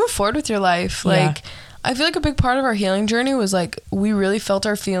 you move forward with your life. Like, I feel like a big part of our healing journey was, like, we really felt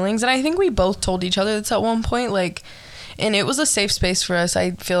our feelings. And I think we both told each other this at one point, like, and it was a safe space for us.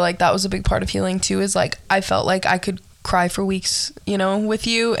 I feel like that was a big part of healing, too, is, like, I felt like I could cry for weeks, you know, with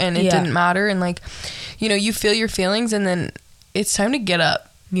you, and it didn't matter. And, like, you know, you feel your feelings, and then it's time to get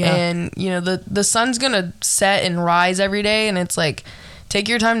up. Yeah. And, you know, the sun's going to set and rise every day, and it's, like, take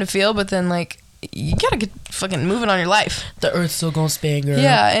your time to feel, but then, like, you gotta get fucking moving on your life. The earth's still gonna spin, girl.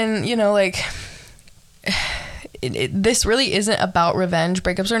 Yeah, and, you know, like, this really isn't about revenge.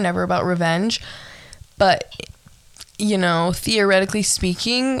 Breakups are never about revenge. But, you know, theoretically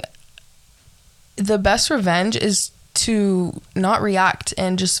speaking, the best revenge is to not react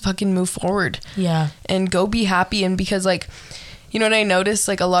and just fucking move forward. Yeah. And go be happy. And because, like, you know what I noticed?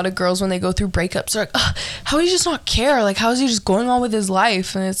 Like, a lot of girls, when they go through breakups, they're like, oh, how does he just not care? Like, how is he just going on with his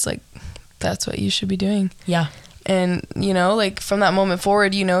life? And it's like, that's what you should be doing. Yeah. And, you know, like, from that moment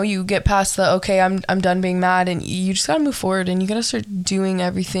forward, you know, you get past the, okay, I'm done being mad, and you just gotta move forward, and you gotta start doing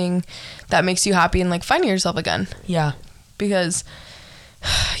everything that makes you happy and, like, finding yourself again. Yeah. Because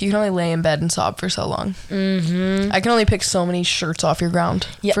you can only lay in bed and sob for so long. Mm-hmm. I can only pick so many shirts off your ground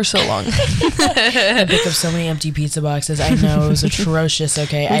for so long. I picked up so many empty pizza boxes. I know, it was atrocious.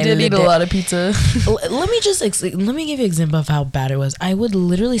 Okay, I did eat a lot of pizza. Let me give you an example of how bad it was. I would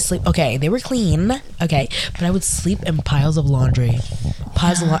literally sleep. Okay, they were clean. Okay, but I would sleep in piles of laundry.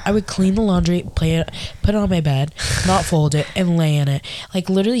 I would clean the laundry, put it on my bed, not fold it, and lay in it.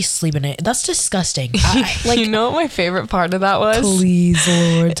 Like, literally sleep in it. That's disgusting. Like, you know what my favorite part of that was? Please,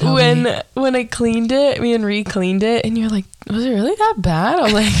 Lord, tell me. When I cleaned it, me and Ree cleaned it, and you're like, was it really that bad?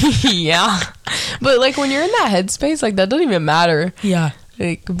 I'm like, yeah. But, like, when you're in that headspace, like, that doesn't even matter. Yeah.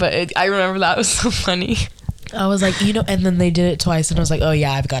 Like, but I remember that was so funny. I was like, you know, and then they did it twice, and I was like, oh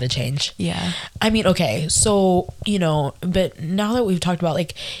yeah, I've got to change. Yeah. I mean, okay, so, you know, but now that we've talked about,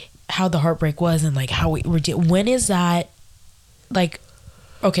 like, how the heartbreak was and, like, how we were when is that, like,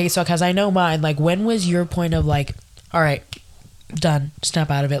 okay, so, because I know mine, like, when was your point of, like, all right, done, snap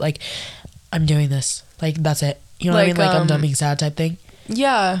out of it, like, I'm doing this, like, that's it, you know what I mean, like, I'm done being sad type thing?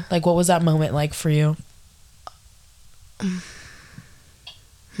 Yeah. Like, what was that moment like for you?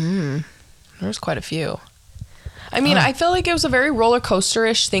 There's quite a few. I mean, I feel like it was a very roller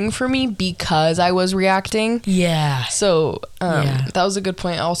coaster-ish thing for me because I was reacting. Yeah. So, that was a good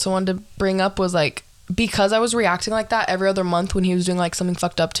point I also wanted to bring up was, like, because I was reacting like that every other month when he was doing, like, something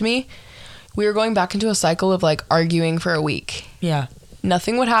fucked up to me, we were going back into a cycle of, like, arguing for a week. Yeah.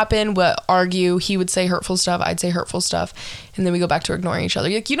 Nothing would happen but argue. He would say hurtful stuff. I'd say hurtful stuff. And then we go back to ignoring each other.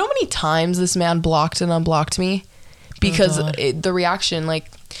 Like, you know how many times this man blocked and unblocked me? Because the reaction, like...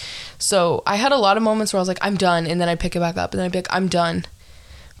 So I had a lot of moments where I was like, I'm done. And then I'd pick it back up. And then I'd be like, I'm done.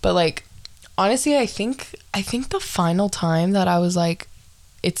 But, like, honestly, I think the final time that I was like,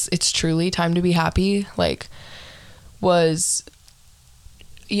 it's truly time to be happy, like, was,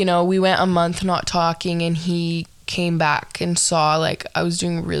 you know, we went a month not talking, and he came back and saw, like, I was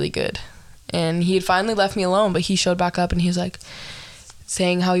doing really good. And he had finally left me alone, but he showed back up, and he was like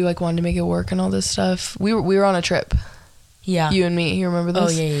saying how he, like, wanted to make it work and all this stuff. We were on a trip. Yeah. You and me. You remember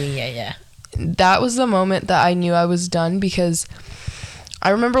this? Oh, yeah. That was the moment that I knew I was done, because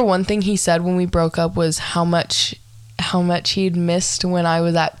I remember one thing he said when we broke up was how much he'd missed when I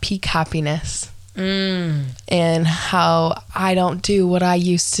was at peak happiness. And how I don't do what I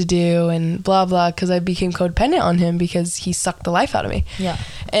used to do and blah, blah, because I became codependent on him because he sucked the life out of me. Yeah.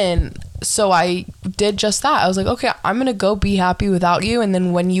 And so I did just that. I was like, okay, I'm going to go be happy without you. And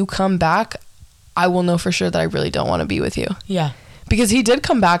then when you come back, I will know for sure that I really don't want to be with you. Yeah. Because he did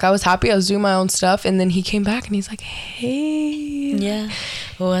come back. I was happy. I was doing my own stuff. And then he came back and he's like, hey. Yeah.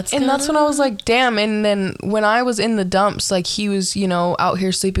 That's when I was like, damn. And then when I was in the dumps, like, he was, you know, out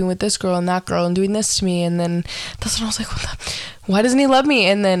here sleeping with this girl and that girl and doing this to me. And then that's when I was like, why doesn't he love me?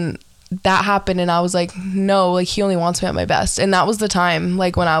 And then that happened. And I was like, no, like, he only wants me at my best. And that was the time,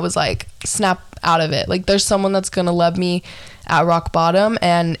 like, when I was like, snap out of it. Like, there's someone that's going to love me at rock bottom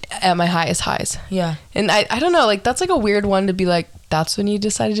and at my highest highs. Yeah. And I don't know, like, that's like a weird one to be like, that's when you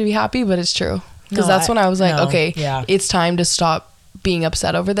decided to be happy, but it's true. Because that's when I was like, okay, it's time to stop being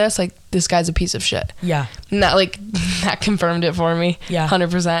upset over this. Like, this guy's a piece of shit. Yeah. And that, like, that confirmed it for me. Yeah.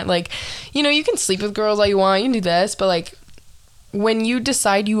 100%. Like, you know, you can sleep with girls all you want, you can do this, but, like, when you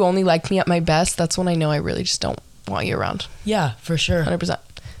decide you only like me at my best, that's when I know I really just don't want you around. Yeah, for sure. 100%.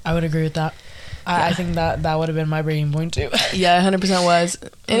 I would agree with that. I think that would have been my breaking point too. Yeah, 100% was.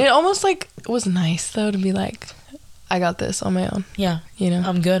 And it almost, like, was nice though to be like, I got this on my own. Yeah. You know?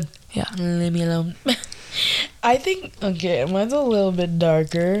 I'm good. Yeah. Leave me alone. I think, okay, mine's a little bit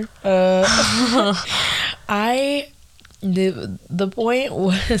darker. The point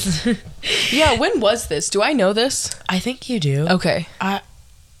was... Yeah, when was this? Do I know this? I think you do. Okay. I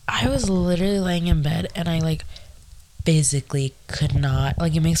was literally laying in bed and I like physically could not,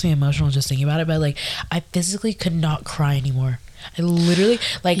 like, it makes me emotional just thinking about it, but like I physically could not cry anymore. I literally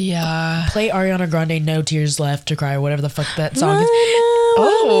like play Ariana Grande "No Tears Left to Cry" or whatever the fuck that song is.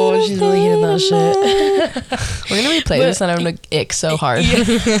 Oh, she's really hitting that shit. We're gonna replay this and I'm gonna ick so hard.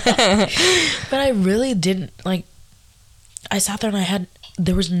 But I really didn't, like, I sat there and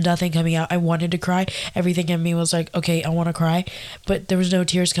there was nothing coming out. I wanted to cry. Everything in me was like, okay, I want to cry, but there was no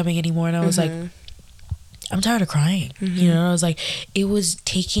tears coming anymore. And I was like, I'm tired of crying. You know, I was like, it was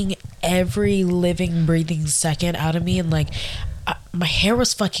taking every living, breathing second out of me. And like, my hair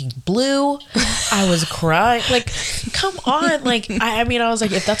was fucking blue. I was crying. Like, come on. Like, I mean, I was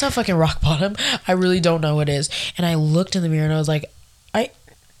like, if that's not fucking rock bottom, I really don't know what is. And I looked in the mirror and I was like, I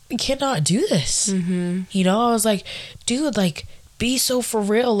cannot do this. You know, I was like, dude, like, be so for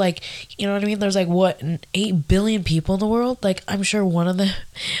real. Like, you know what I mean? There's like, what, 8 billion people in the world? Like, I'm sure one of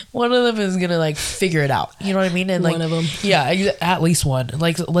them is gonna like figure it out. You know what I mean? And like, one of them. Yeah, at least one.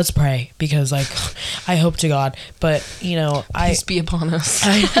 Like, let's pray, because like, I hope to God. But you know, peace be upon us.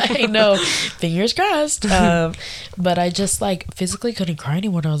 I know, fingers crossed. But I just like physically couldn't cry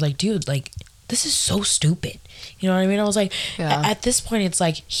anymore. And I was like, dude, like, this is so stupid. You know what I mean? I was like, at this point, it's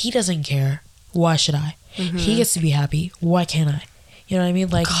like, he doesn't care. Why should I? He gets to be happy. Why can't I? You know what I mean?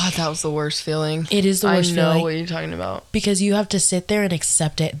 Like, God, that was the worst feeling. It is the worst feeling. I know what you're talking about. Because you have to sit there and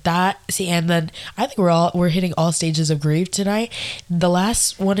accept it. And then I think we're hitting all stages of grief tonight. The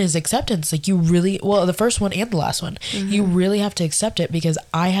last one is acceptance. Like, you really, well, the first one and the last one, you really have to accept it, because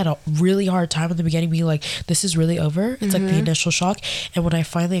I had a really hard time in the beginning being like, this is really over. It's like the initial shock. And when I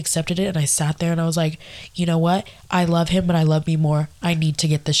finally accepted it and I sat there and I was like, you know what? I love him, but I love me more. I need to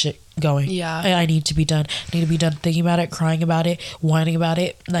get this shit going. I need to be done. I need to be done thinking about it, crying about it, whining about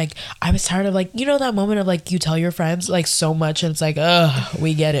it. Like, I was tired of, like, you know, that moment of like, you tell your friends like so much and it's like,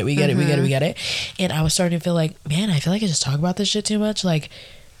 we get it. And I was starting to feel like, man, I feel like I just talk about this shit too much. Like,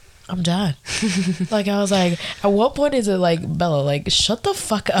 I'm done. Like, I was like, at what point is it like, Bella, like, shut the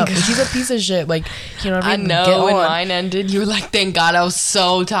fuck up. Like, he's a piece of shit. Like, you know what I mean? I know, when mine ended, you were like, thank God, I was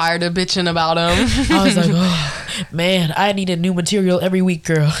so tired of bitching about him. I was like, oh, man, I needed new material every week,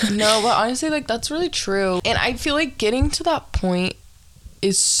 girl. No, but honestly, like, that's really true. And I feel like getting to that point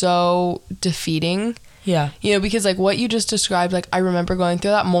is so defeating. Yeah. You know, because like what you just described, like, I remember going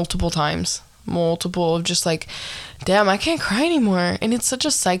through that multiple times. Of just like, damn, I can't cry anymore. And it's such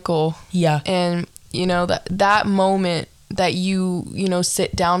a cycle. Yeah. And you know, that moment that you know,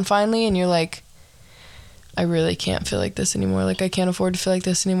 sit down finally and you're like, I really can't feel like this anymore. Like, I can't afford to feel like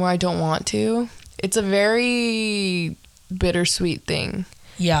this anymore. I don't want to. It's a very bittersweet thing.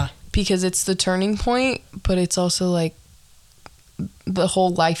 Yeah. Because it's the turning point, but it's also like the whole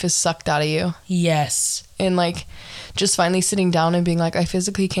life is sucked out of you. Yes. And like, just finally sitting down and being like, I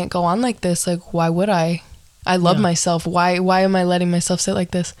physically can't go on like this. Like, why would I? I love myself. Why am I letting myself sit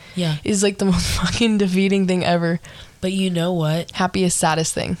like this? Yeah. Is like the most fucking defeating thing ever. But you know what? Happiest,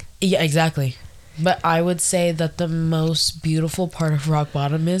 saddest thing. Yeah, exactly. But I would say that the most beautiful part of rock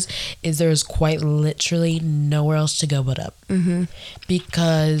bottom is there's quite literally nowhere else to go but up.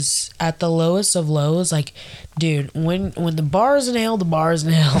 Because at the lowest of lows, like, dude, when the bar is in hell, the bar is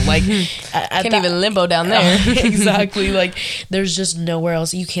in hell. Like, can't even limbo down there. Exactly. Like, there's just nowhere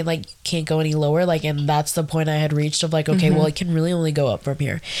else. You can't go any lower. Like, and that's the point I had reached of like, okay, well, it can really only go up from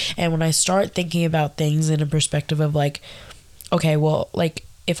here. And when I start thinking about things in a perspective of like, okay, well, like,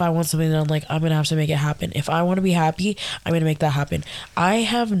 if I want something done, like, I'm going to have to make it happen. If I want to be happy, I'm going to make that happen. I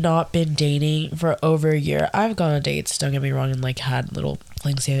have not been dating for over a year. I've gone on dates, don't get me wrong, and like had little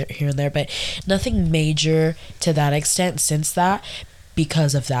flings here and there, but nothing major to that extent since that,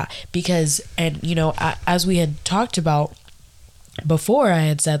 because of that. Because, and you know, as we had talked about before, I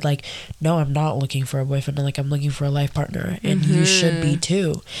had said like, no, I'm not looking for a boyfriend. Like, I'm looking for a life partner, and you should be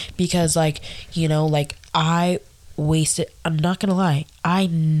too. Because like, you know, like, I'm not gonna lie, I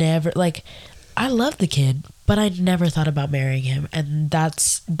never, like, I love the kid, but I never thought about marrying him. And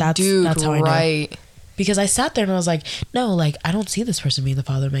that's how I know. Because I sat there and I was like, no, like, I don't see this person being the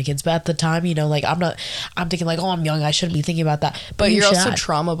father of my kids. But at the time, you know, like, I'm thinking like, oh, I'm young, I shouldn't be thinking about that. But you're also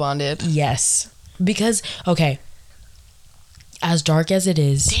trauma bonded. Yes. Because, okay, as dark as it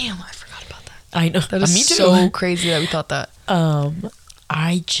is. Damn, I forgot about that. I know. That is so crazy that we thought that.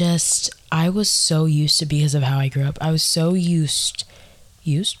 I was so used to, because of how I grew up, I was so used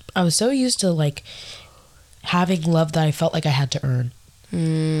to like having love that I felt like I had to earn.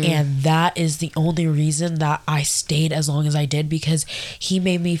 And that is the only reason that I stayed as long as I did, because he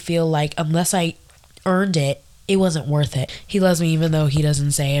made me feel like unless I earned it, it wasn't worth it. He loves me even though he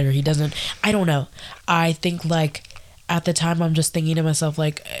doesn't say it, or he doesn't, I don't know. I think like at the time I'm just thinking to myself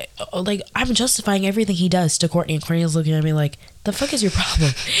like I'm justifying everything he does to Courtney, and Courtney's looking at me like, the fuck is your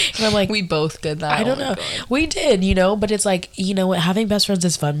problem? And I'm like, we both did that. I don't know. We did, you know, but it's like, you know what, having best friends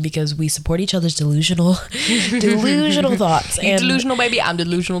is fun because we support each other's delusional thoughts. You're delusional, baby. I'm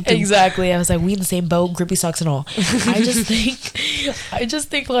delusional too. Exactly. I was like, we in the same boat, grippy socks and all. I just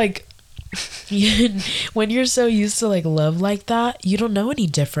think like, when you're so used to like love like that, you don't know any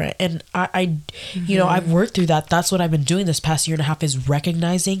different. And I you know, I've worked through that. That's what I've been doing this past year and a half, is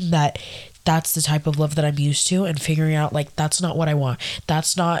recognizing that that's the type of love that I'm used to, and figuring out like that's not what I want.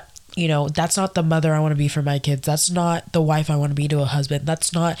 That's not, you know, that's not the mother I want to be for my kids. That's not the wife I want to be to a husband.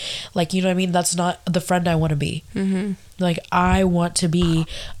 That's not like, you know what I mean? That's not the friend I want to be. Like I want to be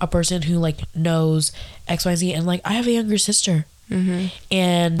a person who like knows XYZ, and like I have a younger sister.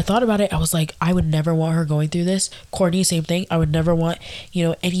 And I thought about it. I was like, I would never want her going through this. Courtney, same thing. I would never want, you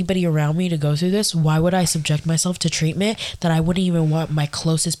know, anybody around me to go through this. Why would I subject myself to treatment that I wouldn't even want my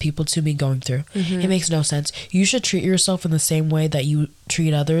closest people to be going through? It makes no sense. You should treat yourself in the same way that you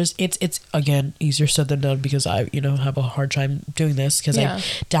treat others. It's again easier said than done, because I, you know, have a hard time doing this, because I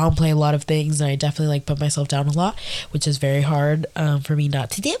downplay a lot of things, and I definitely like put myself down a lot, which is very hard for me not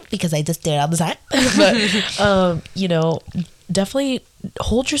to do, because I just do it all the time. But you know, definitely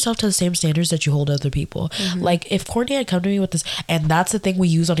hold yourself to the same standards that you hold other people. Like if Courtney had come to me with this, and that's the thing we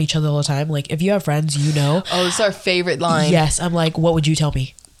use on each other all the time, like if you have friends, you know, oh, it's our favorite line. Yes, I'm like, what would you tell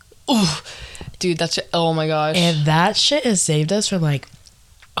me? Oh dude, that's oh my gosh. And that shit has saved us from like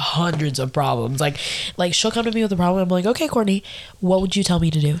hundreds of problems. Like she'll come to me with a problem, I'm like, okay Courtney, what would you tell me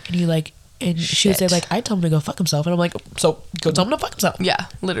to do? And you like, and she would say like, I'd tell him to go fuck himself. And I'm like, so go tell him to fuck himself. Yeah,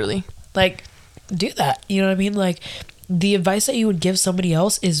 literally. Like do that, you know what I mean? Like the advice that you would give somebody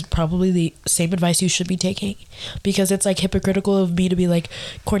else is probably the same advice you should be taking, because it's like hypocritical of me to be like,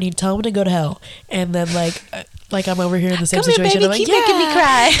 Courtney, tell him to go to hell, and then like I'm over here in the same situation. Here, baby, I'm like, keep making me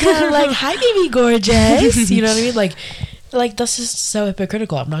cry. I'm like, hi baby gorgeous, you know what I mean? Like that's just so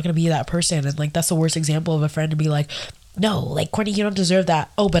hypocritical. I'm not gonna be that person. And like that's the worst example of a friend to be like, no, like Courtney, you don't deserve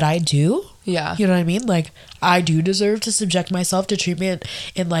that. Oh, but I do. Yeah. You know what I mean? Like I do deserve to subject myself to treatment,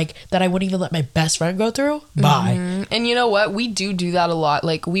 and like that I wouldn't even let my best friend go through. Bye. And you know what? We do that a lot.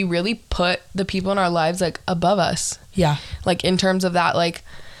 Like we really put the people in our lives like above us. Yeah. Like in terms of that, like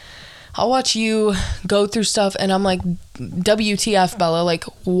I'll watch you go through stuff and I'm like, WTF, Bella? Like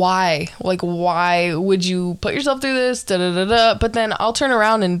why? Like why would you put yourself through this? Da, da, da, da. But then I'll turn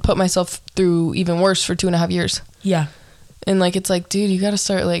around and put myself through even worse for 2.5 years. Yeah. And like it's like, dude, you gotta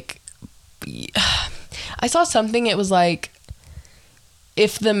start like, I saw something, it was like,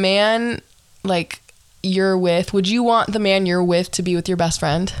 if the man like you're with, would you want the man you're with to be with your best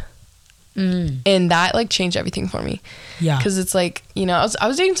friend? And that like changed everything for me. Yeah, because it's like, you know, I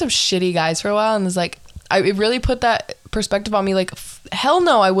was dating some shitty guys for a while, and it's like it really put that perspective on me. Like hell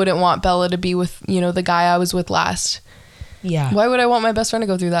no, I wouldn't want Bella to be with, you know, the guy I was with last. Yeah, why would I want my best friend to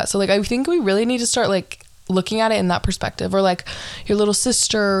go through that? So like I think we really need to start like looking at it in that perspective, or like your little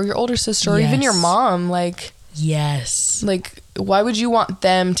sister or your older sister, or even your mom. Like yes, like why would you want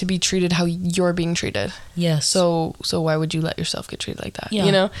them to be treated how you're being treated? Yes. So why would you let yourself get treated like that? Yeah.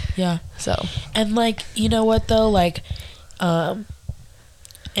 You know? Yeah. So, and like, you know what though, like and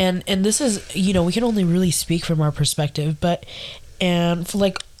this is, you know, we can only really speak from our perspective, but and for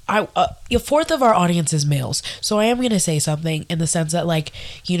like a fourth of our audience is males, so I am going to say something in the sense that, like,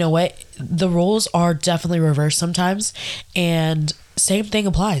 you know what, the roles are definitely reversed sometimes, and same thing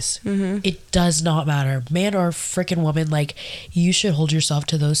applies. It does not matter, man or freaking woman, like, you should hold yourself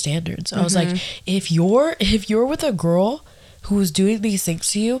to those standards. I was like, if you're with a girl who is doing these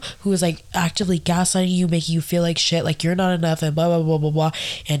things to you, who is like actively gaslighting you, making you feel like shit, like you're not enough, and blah blah blah blah blah,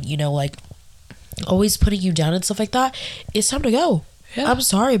 and you know, like always putting you down and stuff like that, it's time to go. Yeah. I'm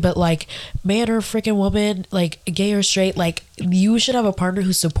sorry, but like, man or freaking woman, like gay or straight, like you should have a partner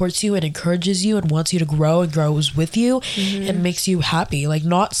who supports you and encourages you and wants you to grow and grows with you and makes you happy. Like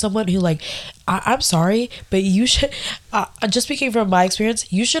not someone who like, I'm sorry, but you should, just speaking from my experience,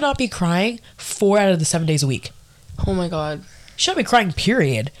 you should not be crying 4 out of the 7 days a week. Oh my God. You shouldn't be crying,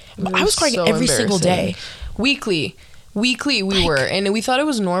 period. I was crying every single day. Weekly we were, and we thought it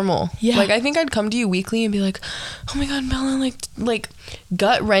was normal. Yeah. Like I think I'd come to you weekly and be like, oh my God, Bella, like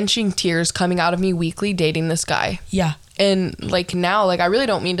gut-wrenching tears coming out of me weekly dating this guy. Yeah. And like now, like I really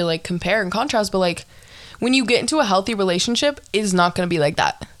don't mean to like compare and contrast, but like when you get into a healthy relationship, it's not gonna be like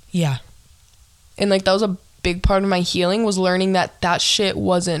that. Yeah. And like that was a big part of my healing was learning that that shit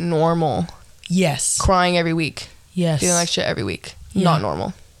wasn't normal. Yes. Crying every week. Yes. Feeling like shit every week. Yeah. Not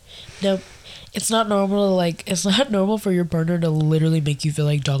normal. No, it's not normal. Like, it's not normal for your partner to literally make you feel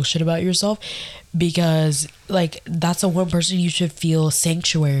like dog shit about yourself, because like that's the one person you should feel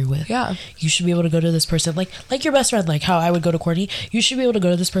sanctuary with. Yeah. You should be able to go to this person like your best friend, like how I would go to Courtney. You should be able to go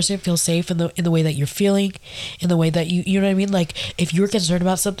to this person and feel safe in the way that you're feeling, in the way that you know what I mean? Like, if you're concerned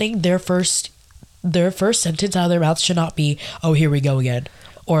about something, their first sentence out of their mouth should not be, "Oh, here we go again,"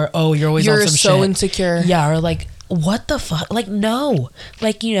 or, "Oh, you're always on some so shit." insecure. Yeah, or like, what the fuck? Like, no.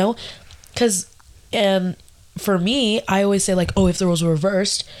 Like, you know, because, and for me, I always say, like, oh, if the roles were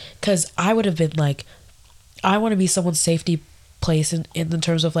reversed, because I would have been like, I want to be someone's safety place in the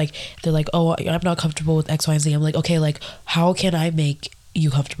terms of, like, they're like, oh, I'm not comfortable with X, Y, and Z. I'm like, okay, like, how can I make you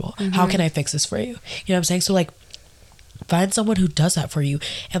comfortable? Mm-hmm. How can I fix this for you? You know what I'm saying? So, like, find someone who does that for you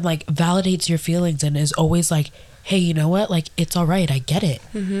and, like, validates your feelings and is always like, hey, you know what? Like, it's all right. I get it.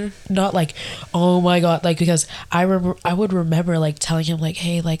 Mm-hmm. Not like, oh my God. Like, because I would remember, like, telling him, like,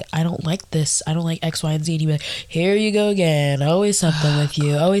 hey, like, I don't like this. I don't like X, Y, and Z. And he'd be like, here you go again. Always something with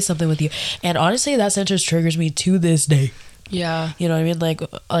you. Always something with you. And honestly, that sentence triggers me to this day. Yeah. You know what I mean? Like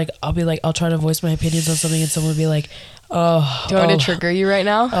I'll be like, I'll try to voice my opinions on something and someone will be like, oh. Do you want me to trigger you right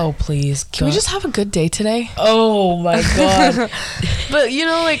now? Oh, please. Can we just have a good day today? Oh my God. But, you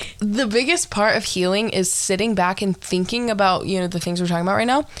know, like, the biggest part of healing is sitting back and thinking about, you know, the things we're talking about right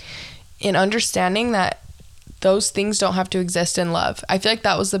now and understanding that those things don't have to exist in love. I feel like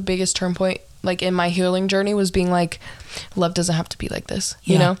that was the biggest turn point, like, in my healing journey, was being like, love doesn't have to be like this,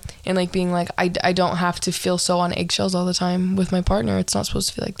 you know? And, like, being like, I don't have to feel so on eggshells all the time with my partner. It's not supposed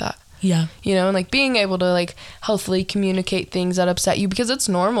to feel like that. Yeah. You know, and, like, being able to, like, healthily communicate things that upset you, because it's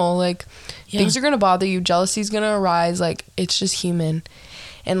normal. Like, things are going to bother you. Jealousy is going to arise. Like, it's just human.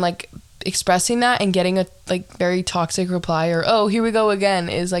 And, like, expressing that and getting a, like, very toxic reply or, oh, here we go again,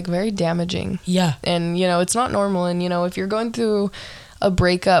 is, like, very damaging. Yeah. And, you know, it's not normal. And, you know, if you're going through a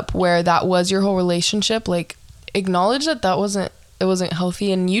breakup where that was your whole relationship, like, acknowledge that it wasn't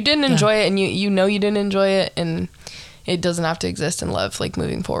healthy and you didn't enjoy it, and you know you didn't enjoy it, and it doesn't have to exist in love, like,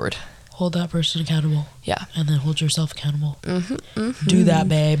 moving forward. Hold that person accountable. Yeah. And then hold yourself accountable. Mm-hmm, mm-hmm. Do that,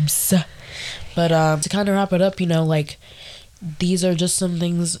 babes. But to kind of wrap it up, you know, like, these are just some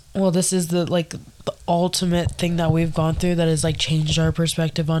things. Well, this is the ultimate thing that we've gone through that has, like, changed our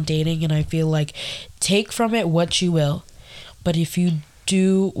perspective on dating. And I feel like, take from it what you will. But if you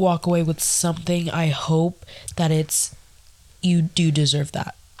do walk away with something, I hope that it's, you do deserve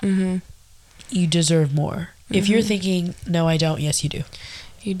that. Mm-hmm. You deserve more. Mm-hmm. If you're thinking, no, I don't, yes, you do.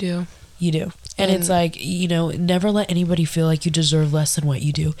 You do. You do. And it's like, you know, never let anybody feel like you deserve less than what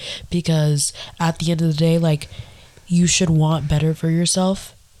you do. Because at the end of the day, like, you should want better for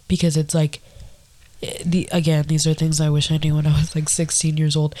yourself. Because it's like, again, these are things I wish I knew when I was, like, 16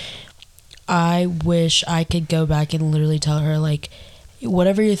 years old. I wish I could go back and literally tell her, like,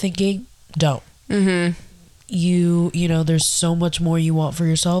 whatever you're thinking, don't. Mm-hmm. You know, there's so much more you want for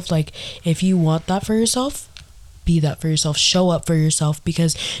yourself. Like, if you want that for yourself, be that for yourself. Show up for yourself,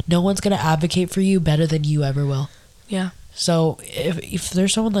 because no one's going to advocate for you better than you ever will. Yeah. So if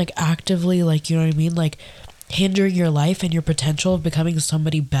there's someone, like, actively, like, you know what I mean, like, hindering your life and your potential of becoming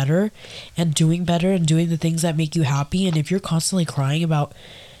somebody better and doing the things that make you happy, and if you're constantly crying about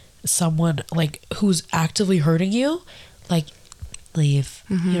someone, like, who's actively hurting you, like, leave.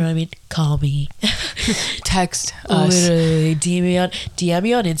 Mm-hmm. You know what I mean? Call me. Text us. Literally. DM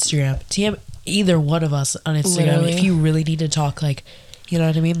me on Instagram. DM either one of us on Instagram. Literally. If you really need to talk, like, you know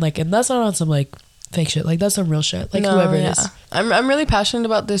what I mean? Like, and that's not on some, like, fake shit. Like, that's some real shit. Like, whoever it is. I'm really passionate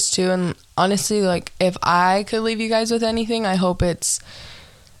about this too, and honestly, like, if I could leave you guys with anything, I hope it's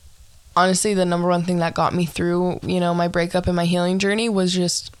honestly the number one thing that got me through, you know, my breakup and my healing journey was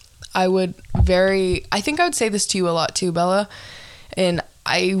just, I think I would say this to you a lot too, Bella. And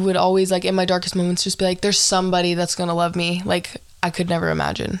I would always, like, in my darkest moments, just be like, there's somebody that's going to love me. Like, I could never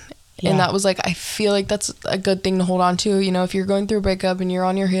imagine. Yeah. And that was, like, I feel like that's a good thing to hold on to. You know, if you're going through a breakup and you're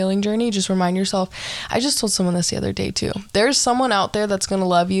on your healing journey, just remind yourself. I just told someone this the other day too. There's someone out there that's going to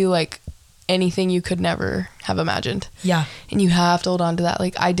love you like anything you could never have imagined. Yeah. And you have to hold on to that.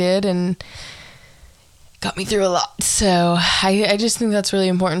 Like I did, and got me through a lot. So I just think that's really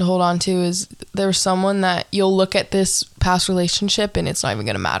important to hold on to, is there's someone that you'll look at this past relationship and it's not even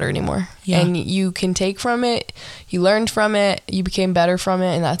going to matter anymore. Yeah. And you can take from it, you learned from it, you became better from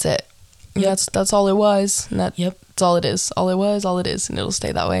it, and that's it. Yep. That's all it was. And that's all it is. All it was, all it is. And it'll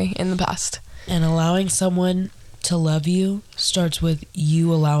stay that way in the past. And allowing someone to love you starts with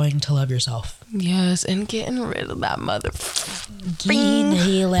you allowing to love yourself. Yes, and getting rid of that mother. Getting the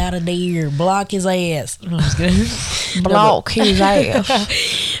hell out of there. Block his ass. No, I'm just kidding. Block his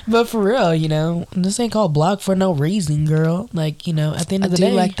ass. But for real, you know, this ain't called block for no reason, girl. Like, you know, at the end of the day, I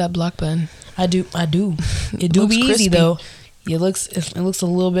do like that block button. I do. It do be easy though. It looks a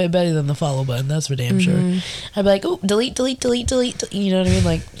little bit better than the follow button. That's for damn sure. I'd be like, oh, delete. You know what I mean?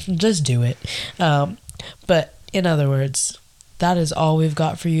 Like, just do it. But in other words, that is all we've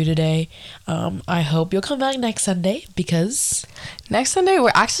got for you today. I hope you'll come back next Sunday, because next Sunday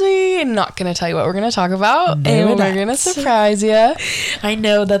we're actually not going to tell you what we're going to talk about, No, and we're going to surprise you. I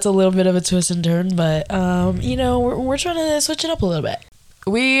know that's a little bit of a twist and turn, but you know, we're trying to switch it up a little bit.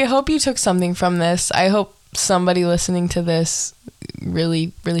 We hope you took something from this. I hope somebody listening to this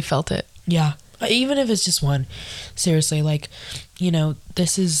really, really felt it. Yeah, even if it's just one. Seriously, like, you know,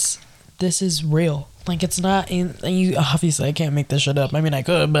 this is real. Like, it's not you obviously I can't make this shit up. I mean, I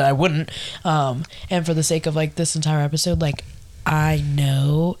could, but I wouldn't. And for the sake of like this entire episode, like, I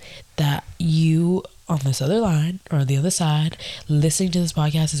know that you on this other line or the other side listening to this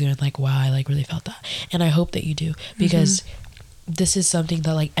podcast is going to like, wow, I like really felt that. And I hope that you do, because this is something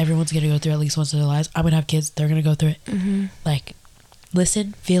that like everyone's going to go through at least once in their lives. I'm going to have kids, they're going to go through it. Like,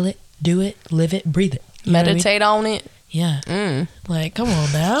 listen, feel it, do it, live it, breathe it. You Meditate on it. Yeah. Like, come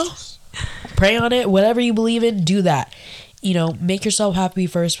on now. Pray on it. Whatever you believe in, do that. You know, make yourself happy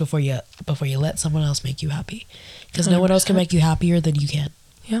first before you let someone else make you happy, because no one else can make you happier than you can.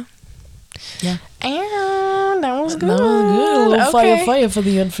 Yeah. And that was good. A little fire for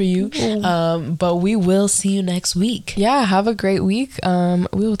the end for you. But we will see you next week. Yeah, have a great week. We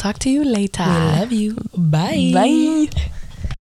will talk to you later. We love you. Bye. Bye.